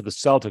lot better for the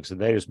Celtics that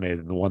they just made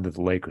than the one that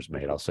the Lakers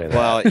made. I'll say that.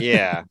 Well,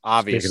 yeah,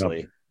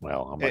 obviously.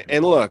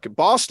 And look,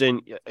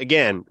 Boston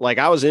again.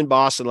 I was in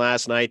Boston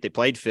last night. They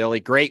played Philly.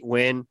 Great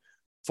win.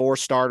 4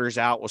 starters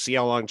out. We'll see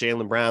how long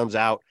Jaylen Brown's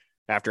out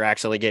after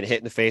accidentally getting hit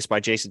in the face by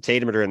Jason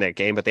Tatum during that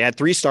game. But they had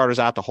 3 starters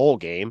out the whole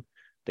game.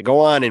 They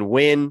go on and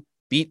win,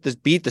 beat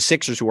the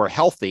Sixers, who are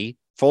healthy,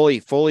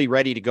 fully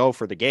ready to go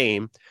for the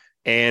game.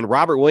 And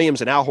Robert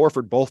Williams and Al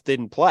Horford both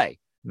didn't play.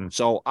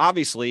 So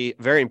obviously,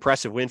 very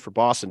impressive win for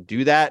Boston to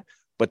do that.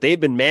 But they've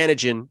been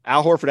managing.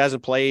 Al Horford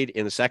hasn't played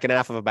in the second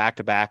half of a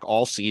back-to-back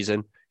all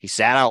season. He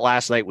sat out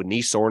last night with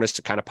knee soreness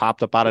that kind of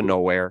popped up out of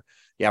nowhere.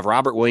 You have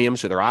Robert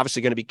Williams, who they're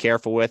obviously going to be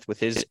careful with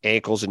his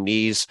ankles and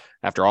knees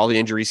after all the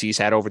injuries he's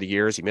had over the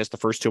years. He missed the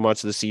first 2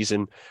 months of the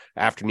season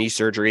after knee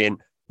surgery.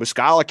 And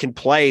Muscala can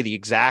play the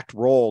exact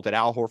role that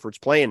Al Horford's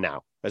playing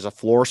now as a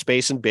floor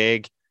spacing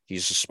big.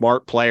 He's a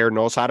smart player,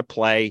 knows how to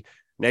play.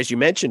 And as you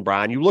mentioned,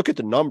 Brian, you look at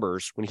the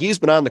numbers. When he's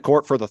been on the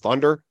court for the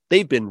Thunder,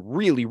 they've been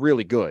really,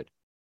 really good.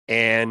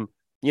 And,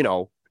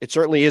 it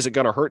certainly isn't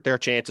going to hurt their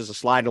chances of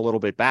sliding a little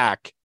bit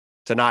back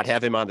to not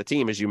have him on the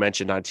team, as you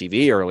mentioned on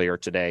TV earlier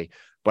today.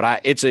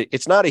 But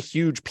it's not a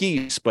huge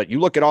piece, but you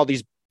look at all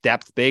these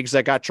depth bigs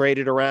that got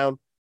traded around,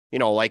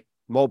 like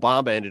Mo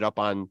Bamba ended up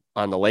on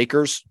the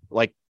Lakers.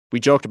 Like we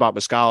joked about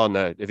Muscala and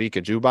the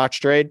Ivica Zubac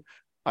trade.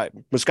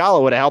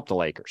 Muscala would have helped the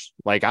Lakers.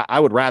 I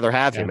would rather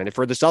have him. And if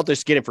for the Celtics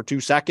to get him for 2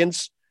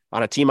 seconds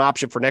on a team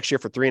option for next year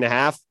for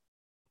 3.5,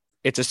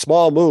 It's a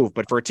small move,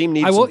 but for a team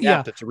needs some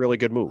depth, it's a really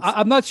good move.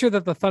 I'm not sure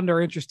that the Thunder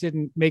are interested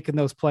in making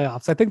those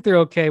playoffs. I think they're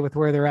okay with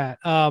where they're at.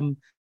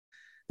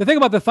 The thing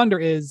about the Thunder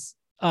is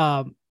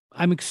I'm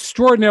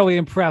extraordinarily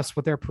impressed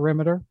with their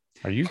perimeter.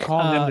 Are you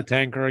calling them the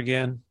tanker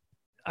again?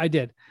 I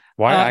did.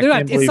 Why?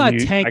 It's not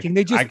tanking.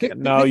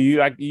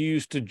 You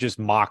used to just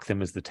mock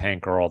them as the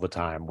tanker all the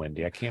time,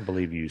 Wendy. I can't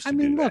believe you used to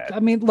do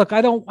that. Look,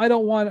 I don't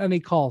want any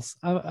calls.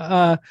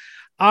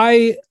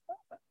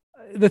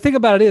 The thing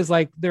about it is,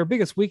 like, their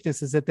biggest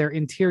weakness is that their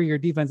interior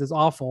defense is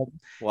awful.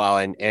 Well,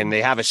 and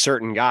they have a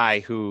certain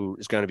guy who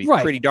is going to be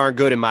pretty darn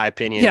good, in my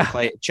opinion.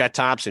 Chet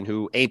Thompson,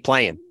 who ain't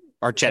playing.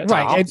 Or Chet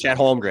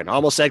Holmgren. I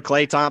almost said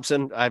Klay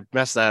Thompson. I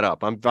messed that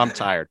up. I'm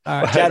tired.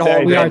 Chet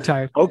Holmgren. We are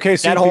tired. Okay,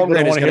 so Chet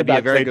Holmgren is going to be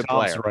a very good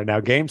player player right now.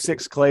 Game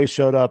 6, Klay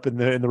showed up in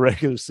the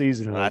regular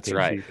season. That's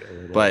right.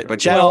 But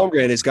Chet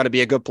Holmgren is going to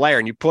be a good player.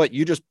 And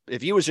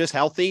if he was just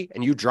healthy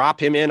and you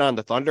drop him in on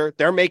the Thunder,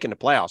 they're making the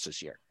playoffs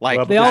this year.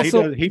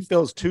 He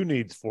fills two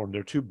needs for him.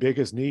 Their two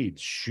biggest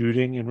needs: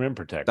 shooting and rim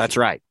protection. That's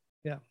right.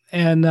 Yeah,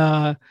 and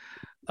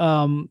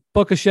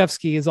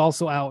Bukashevsky is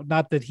also out.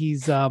 Not that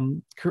he's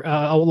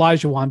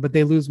Olajuwon, but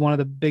they lose one of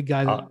the big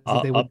guys.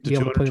 They would up to be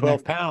able to put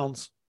 212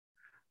 pounds.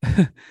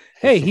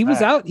 Hey, he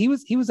was out. He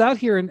was out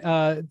here,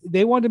 and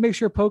they wanted to make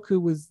sure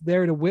Poku was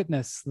there to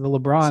witness the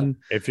LeBron.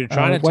 So if you're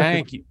trying to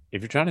tank,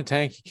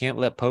 you can't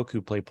let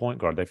Poku play point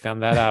guard. They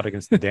found that out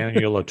against the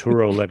Daniel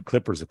Oturo-led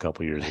Clippers a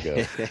couple years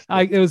ago.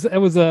 It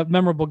was a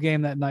memorable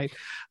game that night.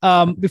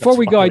 Before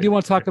we go, I do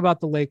want to talk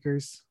about the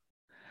Lakers.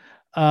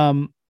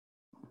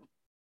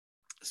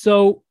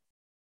 So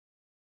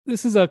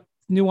this is a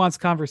nuanced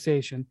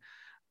conversation.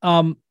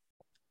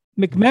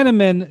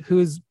 McMenamin,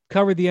 who's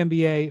covered the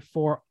NBA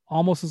for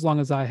almost as long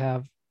as I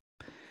have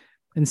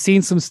and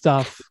seen some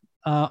stuff,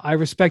 I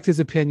respect his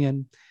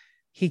opinion.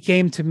 He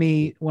came to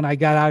me when I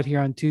got out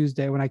here on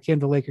Tuesday, when I came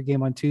to the Laker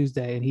game on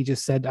Tuesday, and he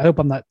just said, I hope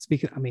I'm not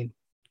speaking out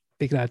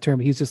of turn,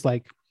 but he's just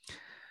like,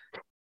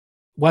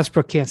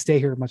 Westbrook can't stay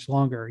here much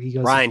longer. He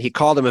goes, Ryan, he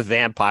called him a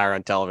vampire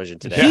on television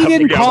today. He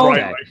didn't call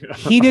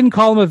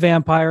him a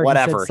vampire.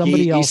 Whatever.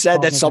 He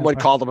said that someone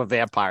called him a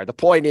vampire. The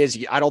point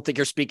is, I don't think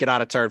you're speaking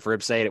out of turn for him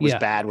saying it was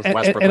bad with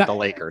Westbrook with the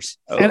Lakers.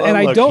 And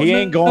I don't. He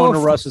ain't going to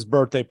Russ's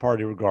birthday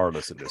party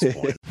regardless at this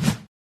point.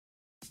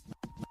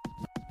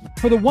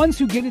 For the ones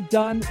who get it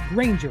done,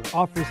 Grainger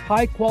offers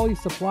high-quality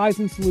supplies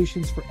and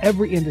solutions for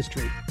every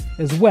industry,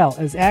 as well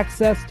as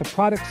access to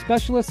product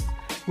specialists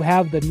who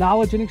have the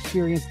knowledge and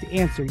experience to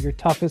answer your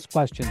toughest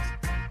questions.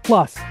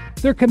 Plus,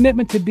 their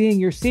commitment to being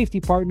your safety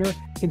partner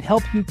can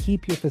help you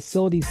keep your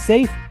facilities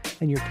safe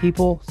and your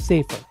people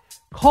safer.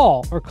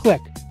 Call or click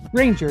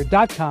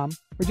Grainger.com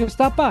or just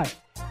stop by.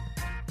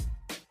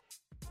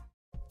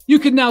 You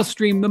can now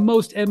stream the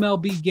most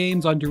MLB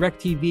games on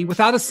DirecTV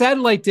without a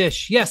satellite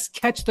dish. Yes,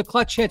 catch the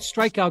clutch hits,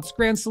 strikeouts,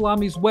 grand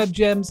salamis, web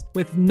gems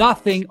with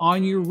nothing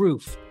on your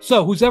roof.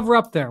 So who's ever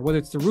up there, whether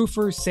it's the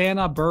roofers,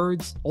 Santa,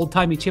 birds,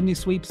 old-timey chimney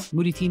sweeps,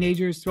 moody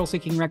teenagers,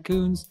 thrill-seeking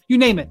raccoons, you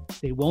name it,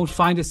 they won't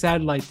find a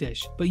satellite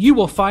dish. But you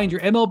will find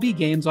your MLB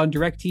games on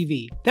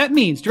DirecTV. That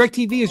means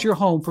DirecTV is your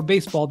home for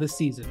baseball this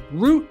season.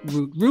 Root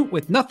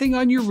with nothing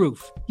on your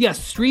roof.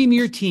 Yes, stream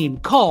your team.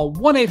 Call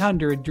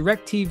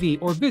 1-800-DirecTV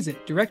or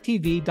visit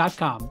DirecTV.com.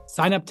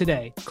 Sign up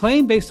today.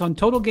 Claim based on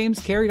total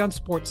games carried on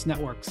sports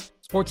networks.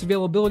 Sports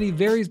availability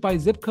varies by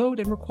zip code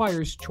and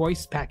requires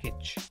choice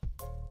package.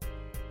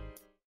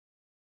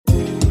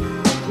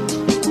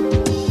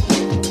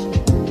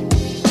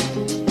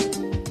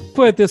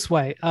 Put it this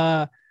way.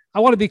 I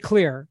want to be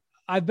clear.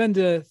 I've been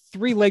to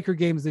 3 Laker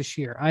games this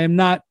year. I am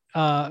not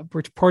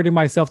purporting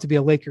myself to be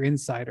a Laker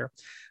insider.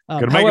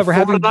 However,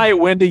 tonight,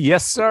 Wendy.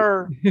 Yes,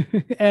 sir.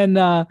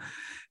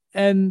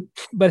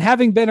 But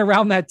having been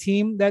around that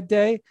team that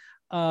day,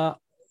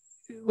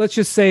 let's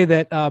just say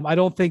that I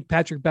don't think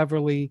Patrick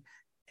Beverley,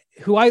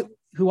 who I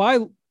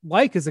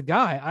like as a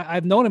guy,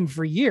 I've known him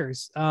for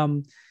years.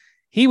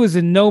 He was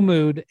in no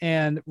mood,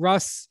 and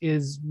Russ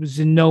was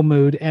in no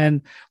mood.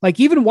 And like,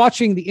 even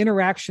watching the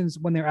interactions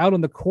when they're out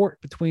on the court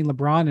between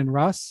LeBron and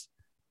Russ,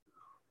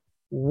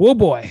 whoa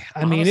boy.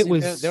 Honestly, it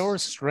was there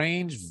was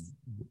strange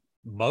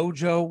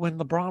mojo when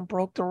LeBron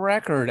broke the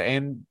record,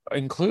 and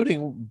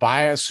including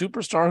by a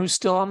superstar who's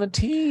still on the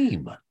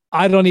team.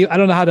 I don't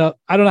know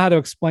how to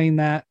explain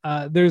that.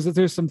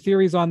 There's some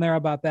theories on there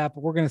about that,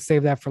 but we're going to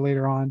save that for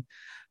later on.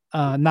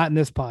 Not in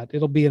this pod.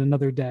 It'll be in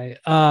another day.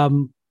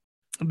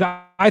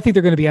 But I think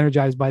they're going to be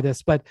energized by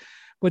this. But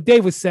what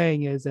Dave was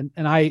saying is, and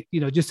I,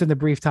 just in the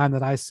brief time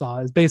that I saw,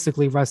 is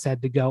basically Russ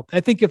had to go. I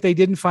think if they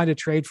didn't find a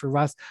trade for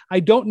Russ, I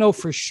don't know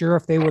for sure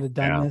if they would have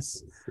done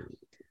this,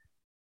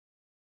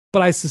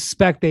 but I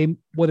suspect they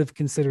would have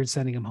considered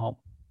sending him home.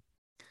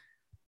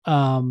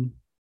 And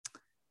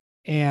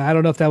I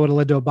don't know if that would have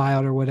led to a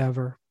buyout or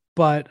whatever,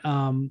 but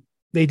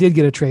they did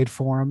get a trade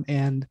for him,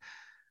 and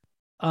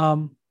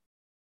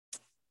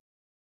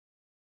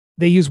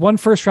they used 1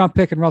 first-round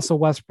pick in Russell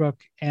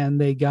Westbrook, and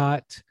they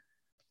got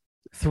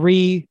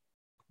 3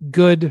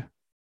 good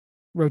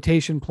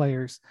rotation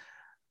players.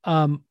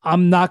 I'm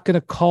not going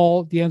to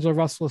call D'Angelo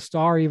Russell a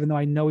star, even though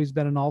I know he's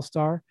been an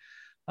all-star.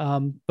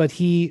 But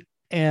he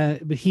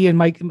and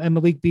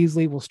Malik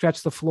Beasley will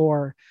stretch the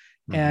floor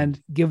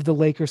and give the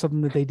Lakers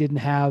something that they didn't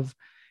have.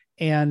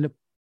 And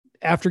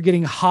after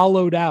getting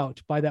hollowed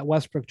out by that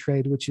Westbrook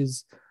trade, which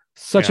is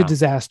such a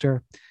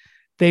disaster,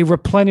 they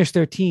replenished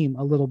their team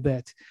a little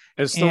bit.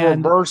 It's the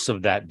reverse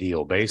of that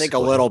deal, basically. I think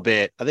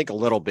a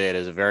little bit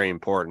is a very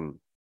important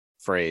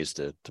phrase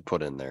to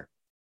put in there.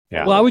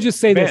 Yeah. Well, I would just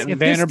say this.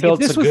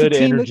 Vanderbilt's a good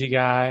energy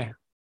guy.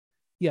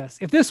 Yes.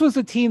 If this was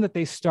the team that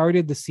they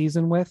started the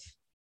season with,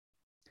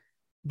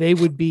 they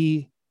would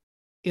be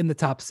in the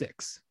top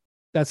 6.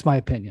 That's my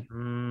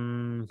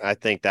opinion. I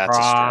think that's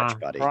a stretch,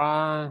 buddy.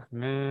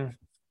 I'm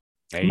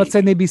not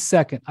saying they'd be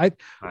second.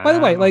 By the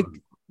way, like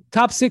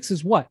top 6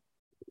 is what?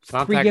 It's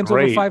not 3 that games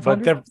great, over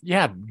 500.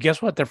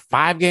 Guess what? They're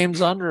 5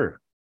 games under.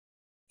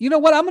 You know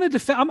what? I'm going to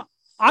defend.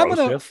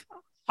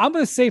 I'm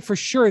going to say for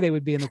sure they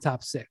would be in the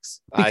top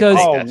 6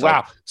 because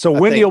wow. So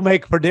Wendy will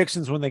make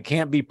predictions when they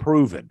can't be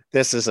proven.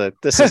 This is a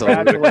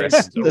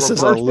ludicrous. This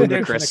is a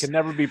ludicrous. That can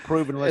never be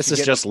proven. This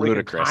is just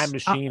ludicrous. Time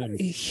machine.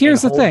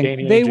 Here's the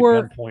thing: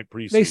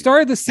 they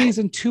started the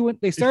season 2.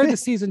 They started the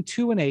season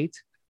 2-8,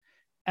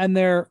 and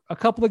they're a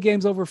couple of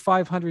games over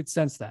 500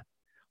 since then.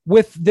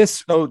 With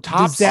this,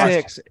 top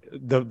 6,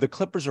 the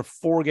Clippers are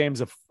 4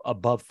 games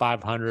above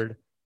 500.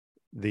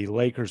 The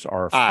Lakers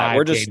are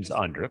 5 games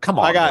under. Come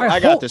on. I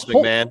got this,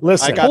 big man.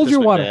 Listen, hold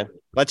your water.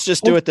 Let's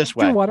just do it this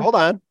way. Hold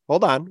on. We're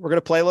going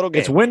to play a little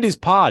game. It's Wendy's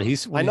pod.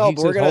 I know,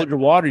 but we're going to hold your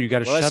water. You got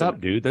to shut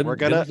up, dude. We're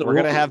going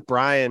to have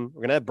Brian.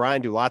 We're going to have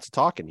Brian do lots of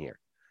talking here.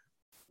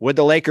 Would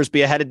the Lakers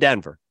be ahead of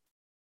Denver?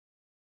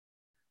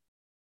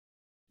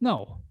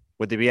 No.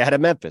 Would they be ahead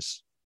of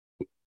Memphis?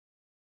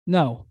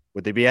 No.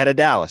 Would they be ahead of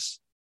Dallas?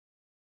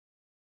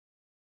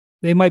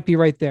 They might be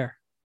right there.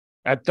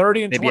 At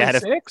 30 and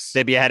 26?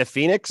 They'd be ahead of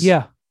Phoenix?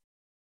 Yeah.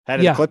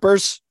 Ahead of the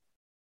Clippers?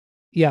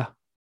 Yeah.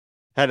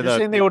 You're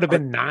saying they would have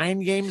been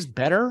 9 games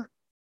better?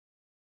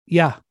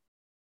 Yeah.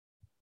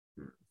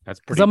 That's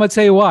pretty. I'm going to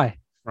tell you why.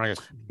 Right.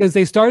 Because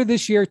they started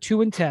this year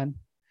 2-10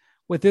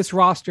 with this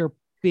roster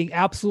being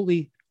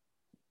absolutely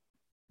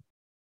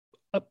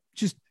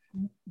just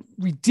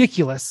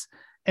ridiculous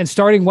and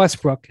starting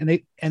Westbrook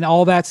and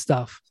all that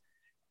stuff.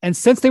 And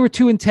since they were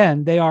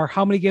 2-10, they are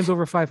how many games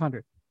over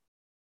 500?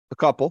 A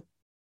couple.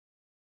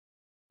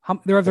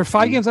 They're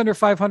 5 games under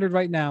 500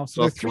 right now.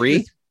 So they're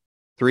three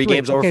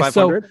games over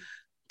 500. So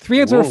 3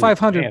 games over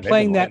 500,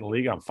 playing that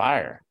league on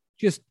fire.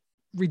 Just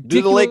ridiculous.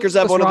 Do the Lakers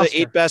have one of the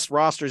 8 best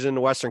rosters in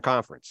the Western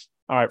Conference?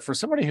 All right, for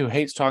somebody who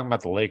hates talking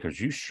about the Lakers,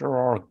 you sure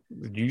are.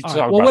 You talk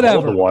about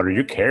whatever. The water.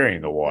 You're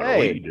carrying the water. Hey.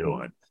 What are you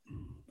doing?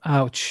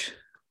 Ouch!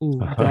 Ooh,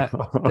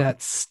 that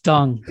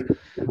stung.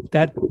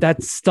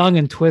 That stung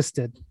and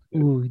twisted.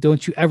 Ooh,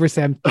 don't you ever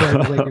say I'm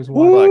carrying the Lakers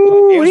water.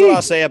 Look, here's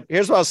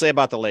what I'll say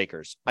about the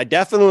Lakers. I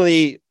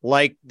definitely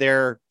like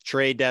their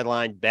trade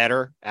deadline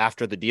better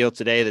after the deal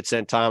today that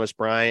sent Thomas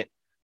Bryant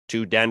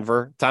to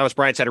Denver. Thomas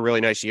Bryant's had a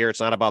really nice year.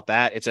 It's not about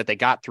that. It's that they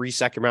got 3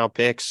 second-round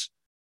picks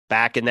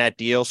back in that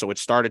deal, so it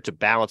started to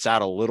balance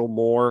out a little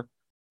more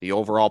the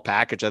overall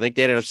package. I think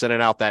they ended up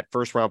sending out that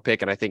first-round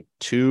pick, and I think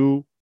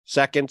 2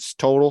 seconds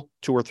total,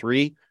 2 or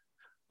 3,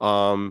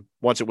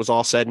 once it was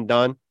all said and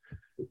done.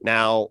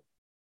 Now,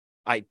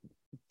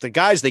 the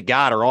guys they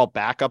got are all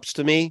backups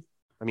to me.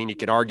 I mean, you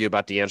could argue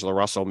about D'Angelo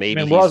Russell.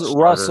 Maybe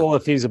Russell,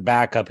 if he's a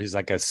backup, he's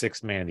like a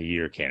 6th man of the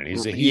year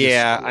candidate.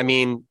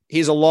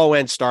 He's a low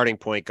end starting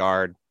point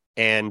guard,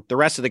 and the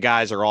rest of the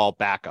guys are all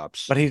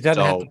backups. But he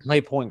doesn't have to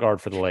play point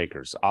guard for the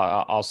Lakers.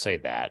 I'll say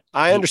that.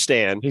 I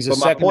understand. He's a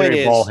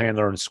secondary ball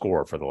handler and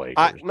scorer for the Lakers.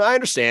 I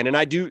understand, and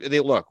I do.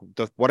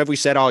 What have we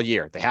said all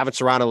year? They haven't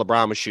surrounded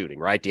LeBron with shooting,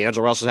 right?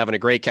 D'Angelo Russell's having a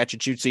great catch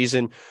and shoot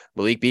season.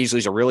 Malik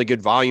Beasley's a really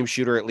good volume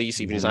shooter, at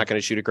least. Even if he's not going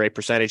to shoot a great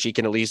percentage, he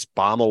can at least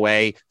bomb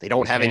away. They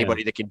don't have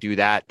anybody that can do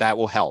that. That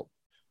will help.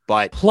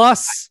 But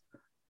plus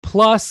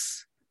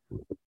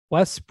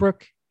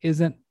Westbrook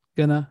isn't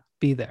gonna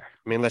be there.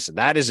 I mean, listen,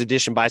 that is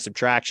addition by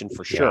subtraction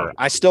for sure. Yeah.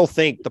 I still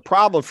think the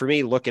problem for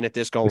me looking at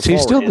this going forward,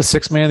 is he still the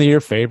 6th man of the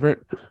year favorite?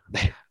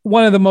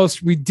 One of the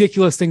most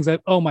ridiculous things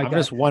that, oh my God.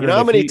 Just you know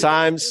how many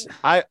times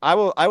I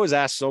was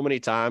asked so many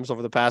times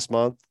over the past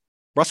month,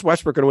 Russell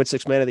Westbrook going to win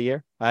 6th man of the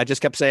year? I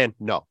just kept saying,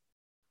 no,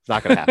 it's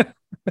not going to happen.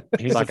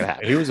 He's not going to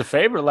happen. He was a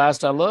favorite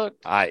last I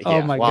looked.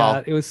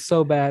 God. It was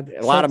so bad.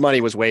 A lot of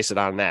money was wasted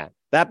on that.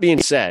 That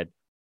being said,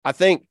 I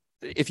think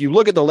if you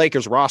look at the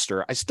Lakers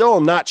roster, I still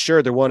am not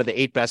sure they're one of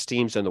the 8 best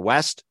teams in the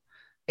West.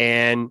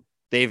 And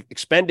they've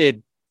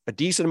expended a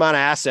decent amount of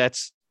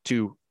assets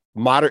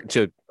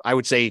I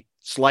would say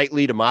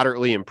slightly to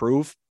moderately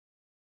improve.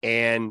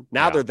 And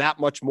now they're that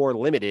much more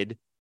limited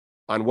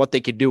on what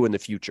they could do in the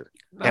future.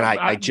 And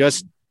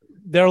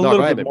they're a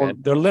little bit more.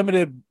 They're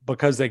limited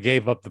because they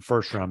gave up the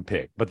 1st-round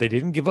pick, but they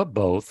didn't give up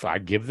both. I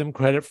give them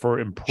credit for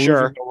improving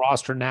the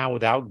roster now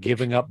without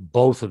giving up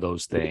both of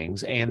those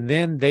things. And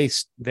then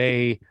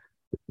they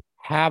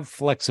have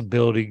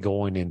flexibility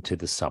going into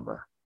the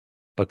summer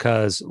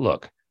because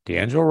look,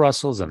 D'Angelo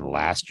Russell's in the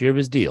last year of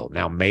his deal.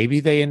 Now,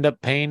 maybe they end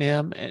up paying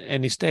him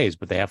and he stays,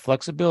 but they have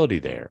flexibility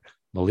there.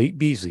 Malik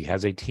Beasley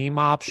has a team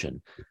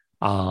option.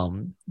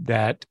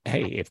 That,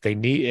 hey, if they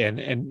need,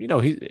 and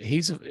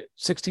he's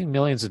 16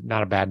 million is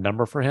not a bad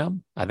number for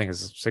him. I think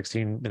it's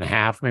 16 and a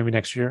half maybe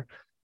next year.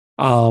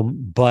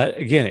 But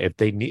again, if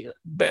they need,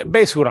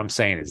 basically what I'm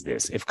saying is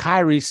this: if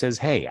Kyrie says,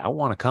 "Hey, I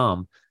want to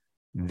come,"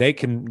 they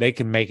can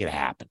make it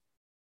happen.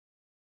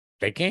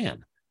 They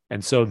can.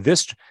 And so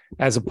this,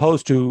 as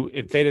opposed to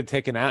if they'd have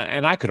taken out,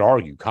 and I could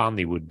argue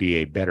Conley would be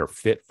a better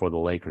fit for the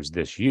Lakers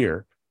this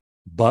year,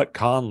 but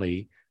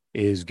Conley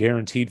is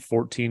guaranteed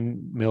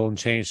 14 million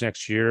change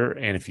next year.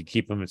 And if you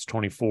keep him, it's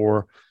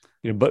 24,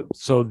 but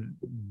so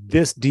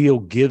this deal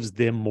gives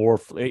them more,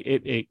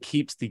 it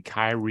keeps the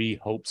Kyrie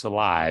hopes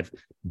alive.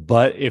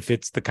 But if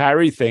it's the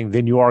Kyrie thing,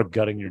 then you are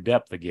gutting your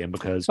depth again,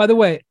 because by the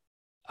way,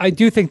 I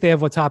do think they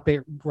have a top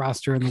 8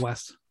 roster in the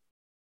West.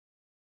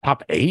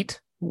 Top 8?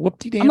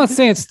 I'm not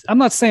saying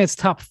it's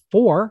top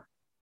 4.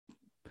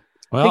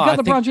 Well, they got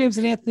LeBron James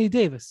and Anthony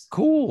Davis.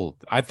 Cool.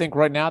 I think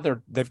right now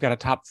they've got a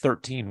top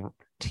 13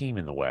 team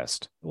in the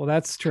West. Well,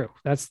 that's true.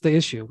 That's the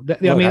issue.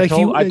 Look,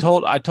 I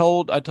told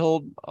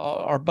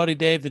our buddy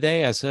Dave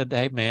today, I said,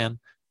 "Hey man,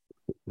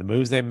 the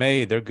moves they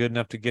made, they're good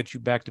enough to get you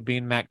back to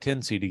being Mac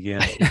 10 seed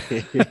again."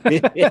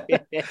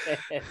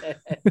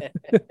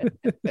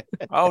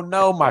 Oh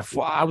no,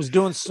 I was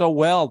doing so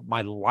well.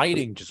 My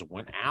lighting just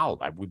went out.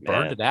 We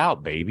burned it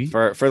out, baby.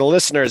 For the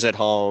listeners at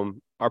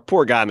home, our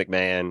poor guy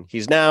McMahon,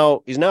 he's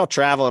now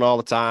traveling all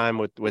the time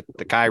with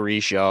the Kyrie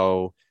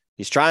show.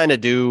 He's trying to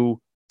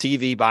do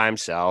TV by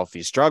himself.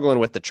 He's struggling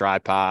with the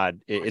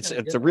tripod. It's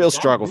a real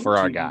struggle for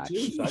our guy.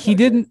 He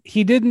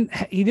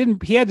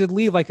had to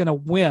leave like in a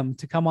whim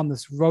to come on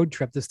this road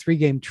trip, this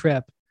 3-game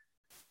trip.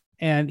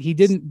 And he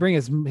didn't bring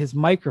his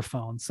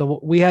microphone. So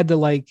we had to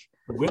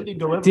Wendy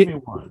delivered me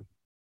one.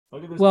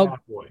 Look at this bad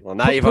boy. Well,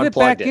 now you've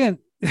unplugged it.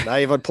 Now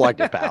you've unplugged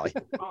it, Pally.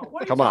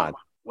 Come on.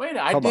 Wait,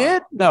 I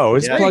did? No,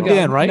 it's plugged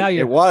in, right?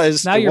 It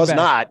was. Now it was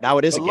not. Now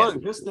it is again.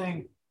 Look, this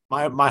thing.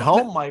 My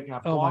home mic.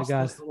 Oh my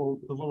God! The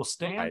little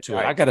stand to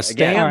it. I got a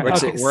stand.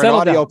 We're an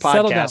audio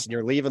podcast, and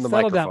you're leaving the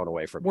microphone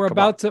away from me. We're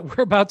about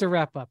to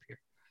wrap up here.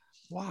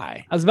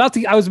 Why? I was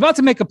about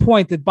to make a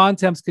point that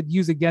Bontemps could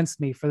use against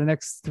me for the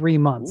next 3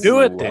 months. Do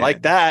it then.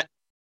 Like that.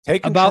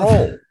 Take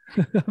control.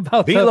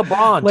 About Be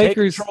LeBron.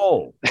 Lakers,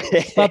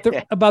 take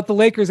control. about the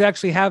Lakers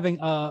actually having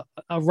a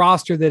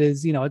roster that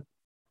is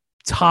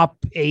top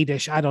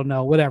 8-ish. I don't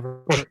know,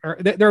 whatever.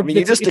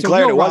 You just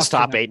declared it was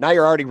top 8. Now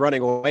you're already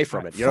running away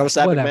from it. You notice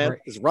that, man?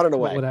 He's running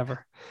away.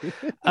 Whatever.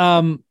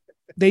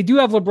 They do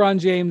have LeBron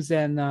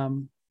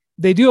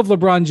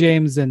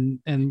James and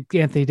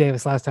Anthony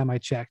Davis last time I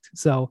checked.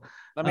 So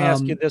let me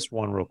ask you this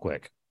one real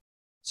quick.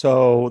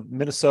 So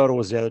Minnesota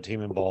was the other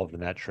team involved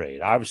in that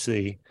trade.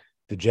 Obviously,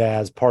 the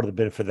Jazz, part of the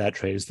benefit of that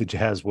trade is the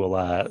Jazz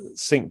will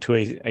sink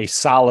to a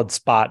solid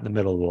spot in the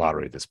middle of the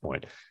lottery at this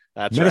point.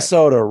 That's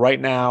Minnesota right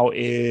now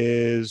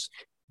is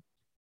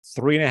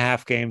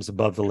 3.5 games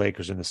above the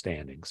Lakers in the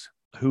standings.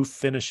 Who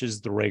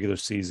finishes the regular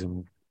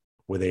season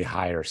with a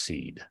higher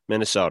seed?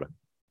 Minnesota.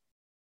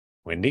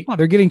 Wendy? Oh,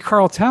 they're getting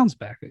Karl Towns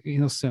back,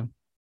 soon.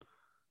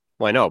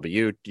 Well, I know, but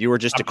you were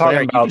just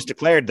declaring. You just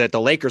declared that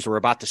the Lakers were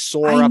about to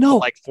soar up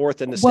to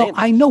 4th in the standings. Well,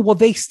 I know. Well,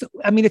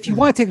 if you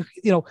want to take,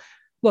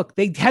 look,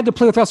 they had to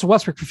play with Russell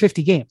Westbrook for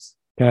 50 games.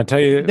 Can I tell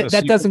you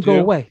that doesn't go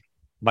away?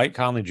 Mike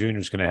Conley Jr.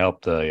 is going to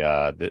help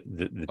the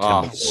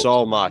Timberwolves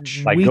so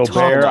much. Like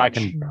Gobert,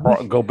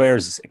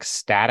 Gobert's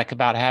ecstatic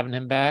about having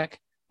him back.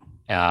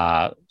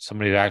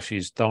 Somebody actually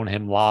has thrown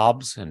him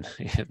lobs, and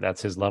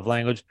that's his love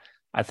language.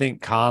 I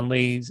think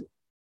Conley's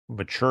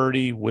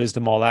maturity,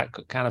 wisdom, all that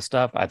kind of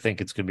stuff, I think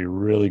it's going to be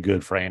really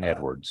good for Ant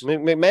Edwards.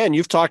 Man,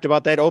 you've talked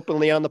about that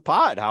openly on the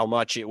pod, how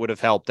much it would have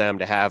helped them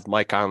to have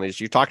Mike Conley.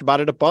 You talked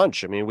about it a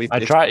bunch. I mean,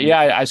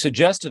 I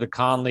suggested a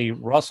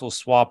Conley-Russell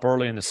swap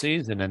early in the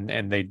season,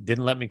 and they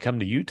didn't let me come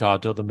to Utah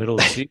till the middle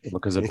of the season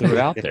because I threw it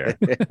out there.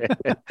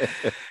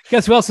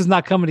 Guess who else is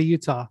not coming to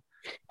Utah?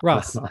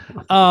 Russ.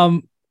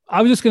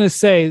 I was just going to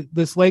say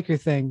this Laker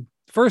thing.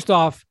 First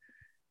off,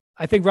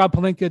 I think Rob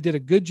Pelinka did a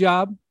good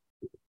job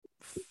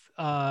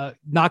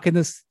knocking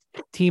this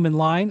team in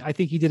line. I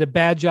think he did a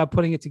bad job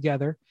putting it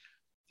together.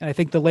 And I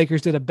think the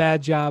Lakers did a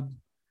bad job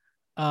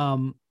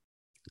allowing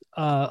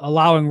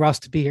Russ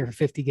to be here for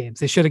 50 games.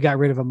 They should have got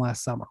rid of him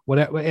last summer.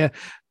 Whatever.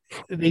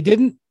 They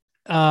didn't.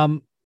 There's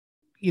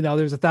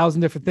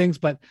 1,000 different things,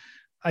 but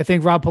I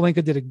think Rob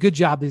Pelinka did a good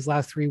job these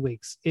last 3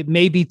 weeks. It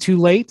may be too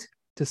late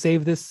to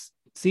save this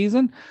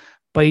season,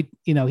 but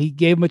he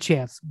gave him a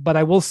chance. But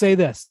I will say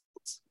this.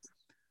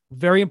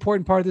 Very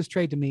important part of this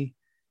trade to me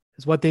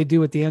is what they do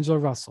with D'Angelo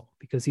Russell,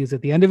 because he's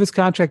at the end of his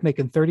contract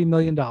making $30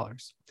 million.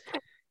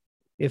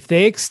 If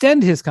they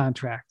extend his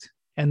contract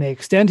to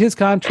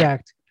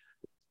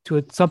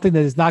something that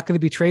is not going to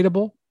be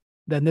tradable,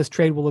 then this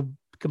trade will have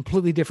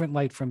completely different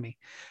light from me.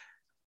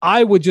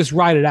 I would just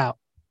ride it out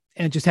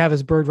and just have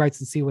his bird rights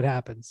and see what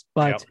happens.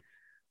 But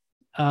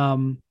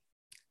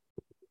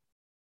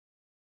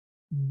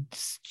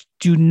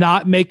do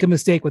not make a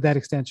mistake with that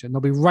extension.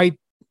 They'll be right.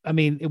 I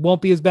mean, it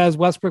won't be as bad as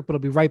Westbrook, but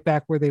it'll be right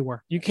back where they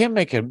were. You can't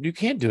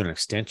do an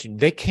extension.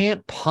 They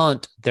can't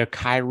punt their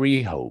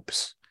Kyrie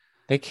hopes.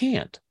 They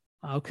can't.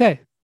 Okay,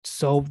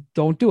 so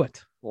don't do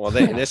it. Well,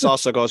 this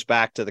also goes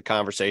back to the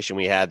conversation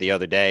we had the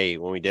other day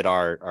when we did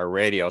our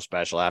radio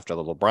special after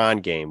the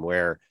LeBron game,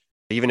 where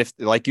even if,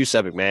 like you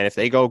said, McMahon, if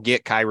they go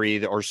get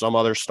Kyrie or some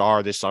other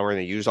star this summer and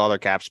they use all their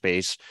cap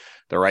space,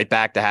 they're right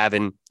back to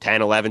having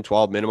 10, 11,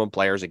 12 minimum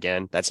players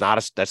again. That's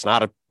not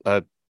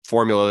a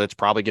formula that's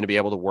probably going to be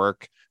able to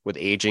work with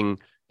aging,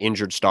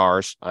 injured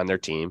stars on their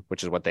team,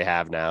 which is what they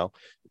have now.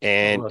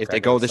 And if they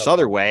go this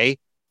other way,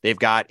 they've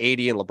got AD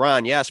and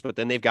LeBron, yes, but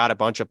then they've got a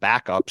bunch of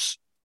backups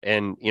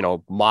and,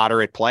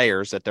 moderate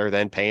players that they're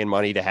then paying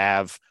money to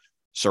have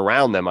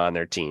surround them on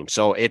their team.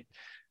 So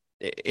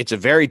it's a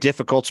very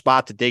difficult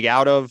spot to dig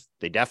out of.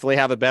 They definitely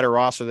have a better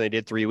roster than they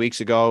did 3 weeks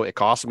ago. It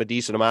cost them a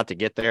decent amount to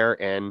get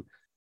there. And,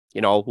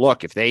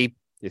 look, if they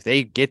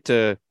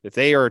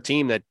are a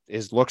team that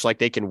looks like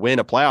they can win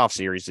a playoff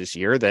series this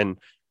year, then,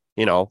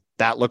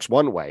 that looks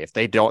one way. If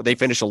they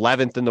finish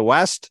 11th in the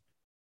West,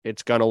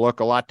 it's going to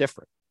look a lot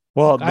different.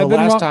 Well, the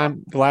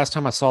last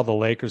time I saw the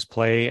Lakers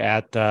play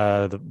at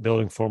the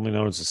building formerly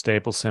known as the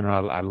Staples Center,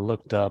 I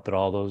looked up at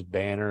all those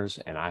banners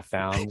and I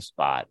found the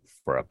spot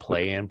for a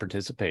play-in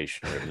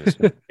participation.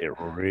 It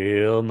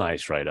real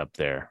nice right up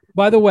there.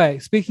 By the way,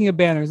 speaking of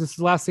banners, this is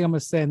the last thing I'm going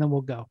to say, and then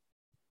we'll go.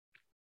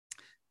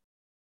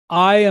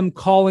 I am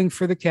calling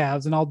for the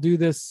Cavs, and I'll do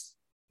this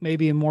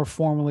maybe more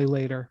formally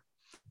later,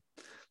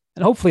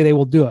 and hopefully they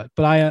will do it.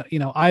 But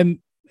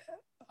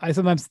I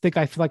sometimes think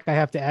I feel like I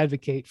have to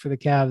advocate for the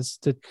Cavs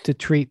to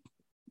treat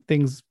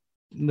things,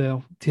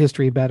 to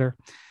history better.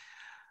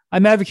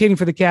 I'm advocating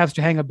for the Cavs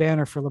to hang a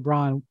banner for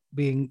LeBron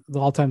being the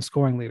all-time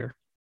scoring leader.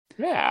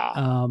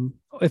 Yeah.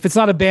 If it's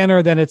not a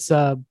banner, then it's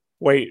during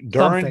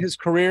something. His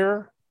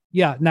career.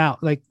 Yeah. Now,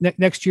 like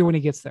next year when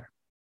he gets there.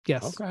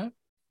 Yes. Okay.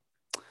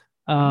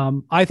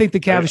 I think the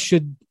Cavs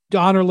should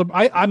honor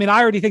LeBron.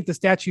 I already think the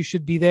statue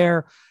should be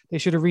there. They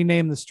should have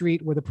renamed the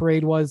street where the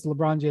parade was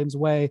LeBron James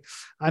Way.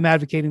 I'm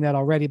advocating that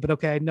already, but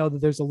okay, I know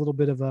that there's a little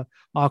bit of a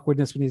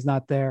awkwardness when he's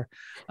not there.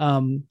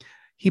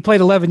 He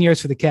played 11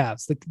 years for the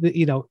Cavs.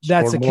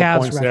 That's a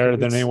Cavs record there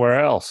than anywhere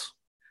else.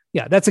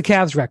 Yeah, that's a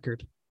Cavs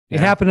record.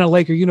 It happened in a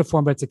Laker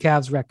uniform, but it's a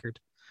Cavs record.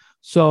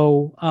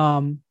 So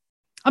I'm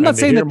not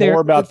saying that they're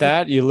more about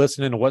that. You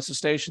listening to what's the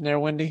station there,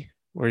 Wendy?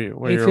 Where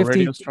you're a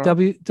radio star?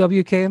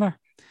 WKNR,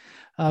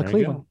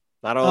 Cleveland.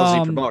 Not only is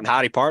he promoting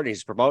Howdy Partners,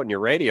 he's promoting your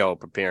radio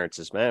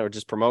appearances, man. We're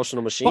just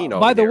promotional machine.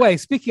 By the way,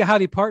 speaking of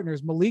Howdy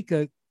Partners,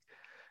 Malika,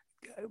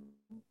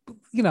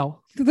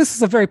 this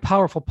is a very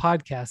powerful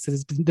podcast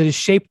that has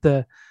shaped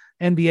the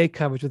NBA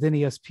coverage within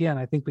ESPN.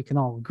 I think we can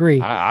all agree.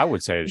 I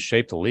would say it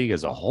shaped the league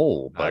as a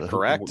whole, but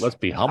correct. Let's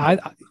be humble.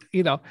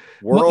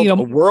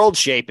 World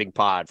shaping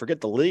pod.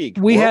 Forget the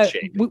league.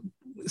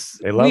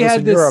 They love us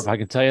in Europe. I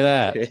can tell you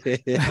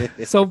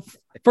that. So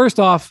first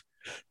off,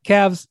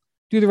 Cavs,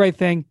 do the right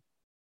thing.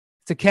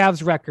 It's a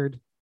Cavs record.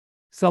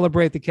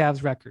 Celebrate the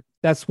Cavs record.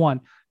 That's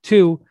one.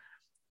 Two,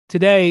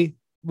 today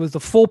was the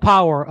full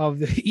power of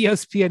the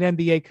ESPN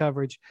NBA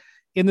coverage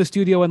in the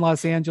studio in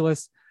Los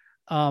Angeles.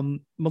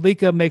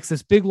 Malika makes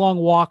this big long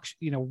walk.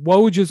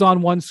 Woj is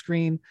on one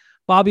screen.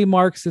 Bobby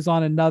Marks is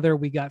on another.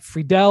 We got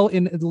Friedel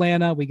in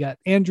Atlanta. We got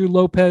Andrew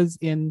Lopez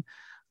in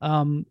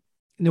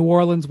New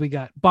Orleans. We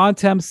got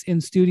Bontemps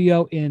in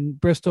studio in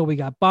Bristol. We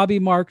got Bobby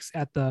Marks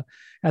at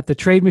the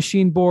trade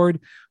machine board.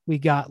 We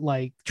got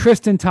like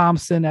Tristan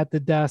Thompson at the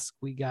desk.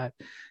 We got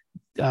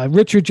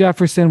Richard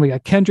Jefferson. We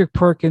got Kendrick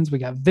Perkins. We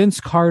got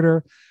Vince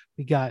Carter.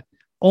 We got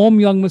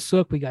Om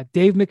Young-Masuk. We got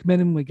Dave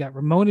McMenamin. We got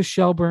Ramona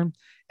Shelburne.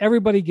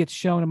 Everybody gets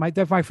shown.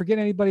 If I forget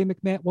anybody,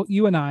 McMahon, well,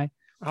 you and I.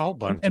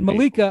 And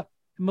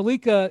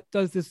Malika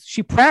does this.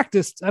 She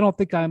practiced. I don't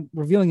think I'm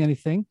revealing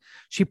anything.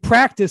 She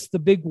practiced the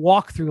big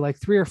walkthrough like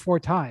 3 or 4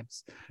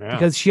 times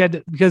because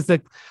it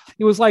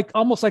was like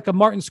almost like a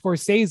Martin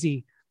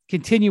Scorsese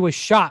continuous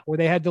shot where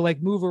they had to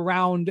like move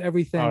around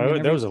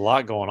everything. There was a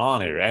lot going on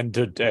here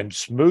and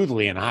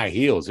smoothly in high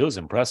heels. It was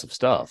impressive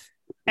stuff.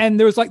 And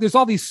there's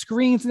all these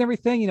screens and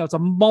everything. It's a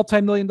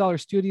multi-million-dollar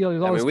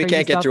studio. We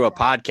can't get through a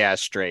podcast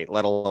straight,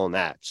 let alone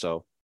that.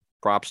 So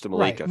props to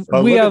Malika. Right.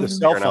 But we have the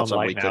cell phone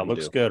light now.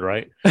 Looks good,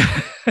 right?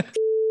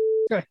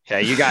 Yeah,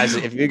 you guys,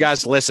 if you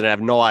guys listen, I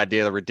have no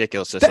idea the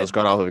ridiculousness that was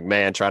going on with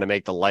McMahon trying to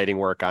make the lighting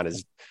work on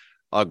his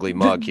ugly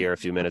mug here a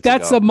few minutes ago.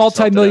 That's a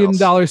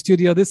multi-million-dollar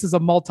studio. This is a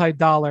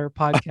multi-dollar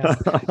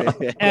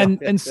podcast.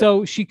 and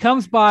so she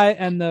comes by,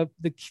 and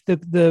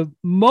the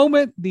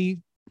moment, the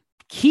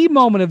key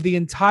moment of the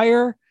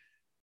entire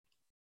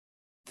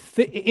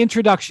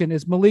introduction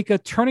is Malika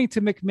turning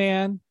to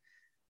McMahon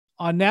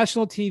on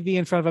national TV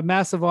in front of a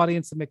massive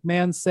audience, and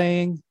McMahon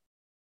saying,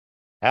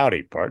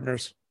 "Howdy,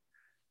 partners."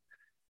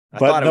 I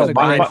thought it was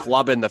Brian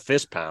flubbing the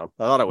fist pound.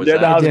 I thought it was.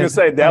 I was going to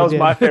say that was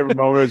my favorite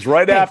moment. It was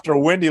right after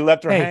Wendy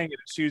left her hanging. And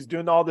she was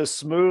doing all this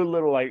smooth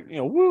little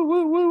woo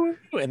woo woo,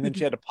 and then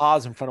she had to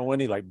pause in front of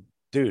Wendy, like,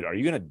 "Dude, are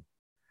you going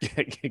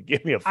to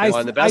give me a?"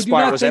 And the best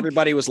part was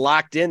everybody was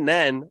locked in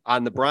then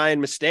on the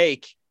Brian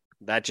mistake.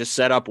 That just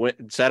set up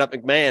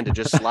McMahon to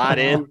just slide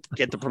in,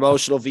 get the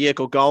promotional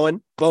vehicle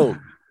going. Boom,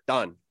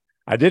 done.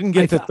 I didn't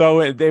get to throw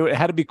it. They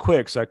had to be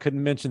quick, so I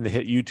couldn't mention the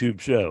hit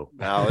YouTube show.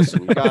 Now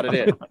listen, you got it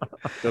in.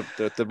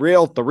 The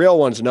real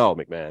ones know,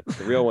 McMahon.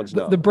 The real ones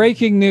know. The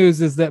breaking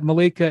news is that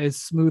Malika is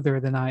smoother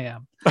than I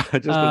am.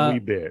 Just a wee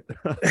bit.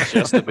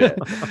 Just a bit.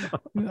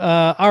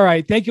 All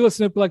right. Thank you,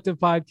 Listener Collective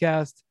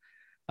Podcast.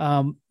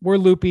 We're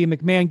Loopy.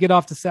 McMahon, get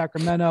off to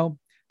Sacramento.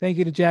 Thank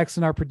you to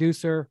Jackson, our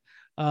producer,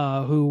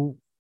 who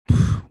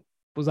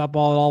was up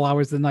all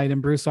hours of the night,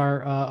 and Bruce,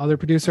 our other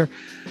producer.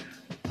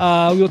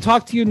 We'll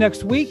talk to you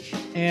next week,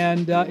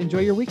 and enjoy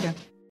your weekend.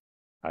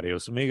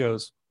 Adios,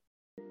 amigos.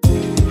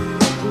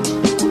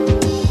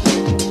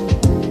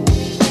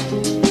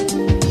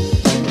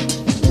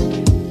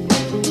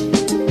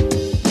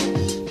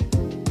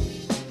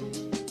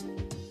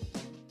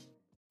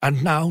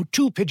 And now,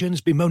 two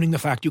pigeons bemoaning the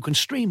fact you can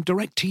stream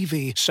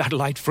DirecTV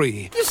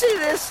satellite-free. You see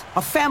this?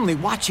 A family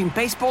watching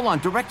baseball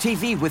on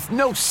DirecTV with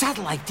no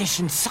satellite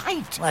dish in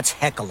sight. Let's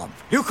heckle them.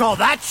 You call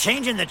that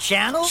changing the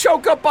channel?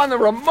 Choke up on the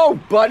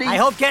remote, buddy. I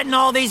hope getting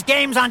all these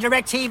games on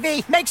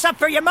DirecTV makes up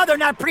for your mother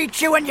not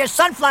pre-chewing your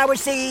sunflower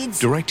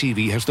seeds.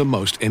 DirecTV has the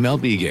most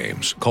MLB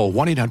games. Call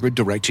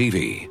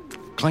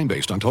 1-800-DirecTV. Claim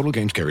based on total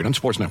games carried on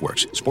sports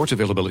networks. Sports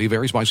availability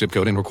varies by zip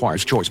code and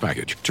requires choice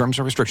package. Terms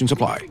and restrictions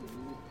apply.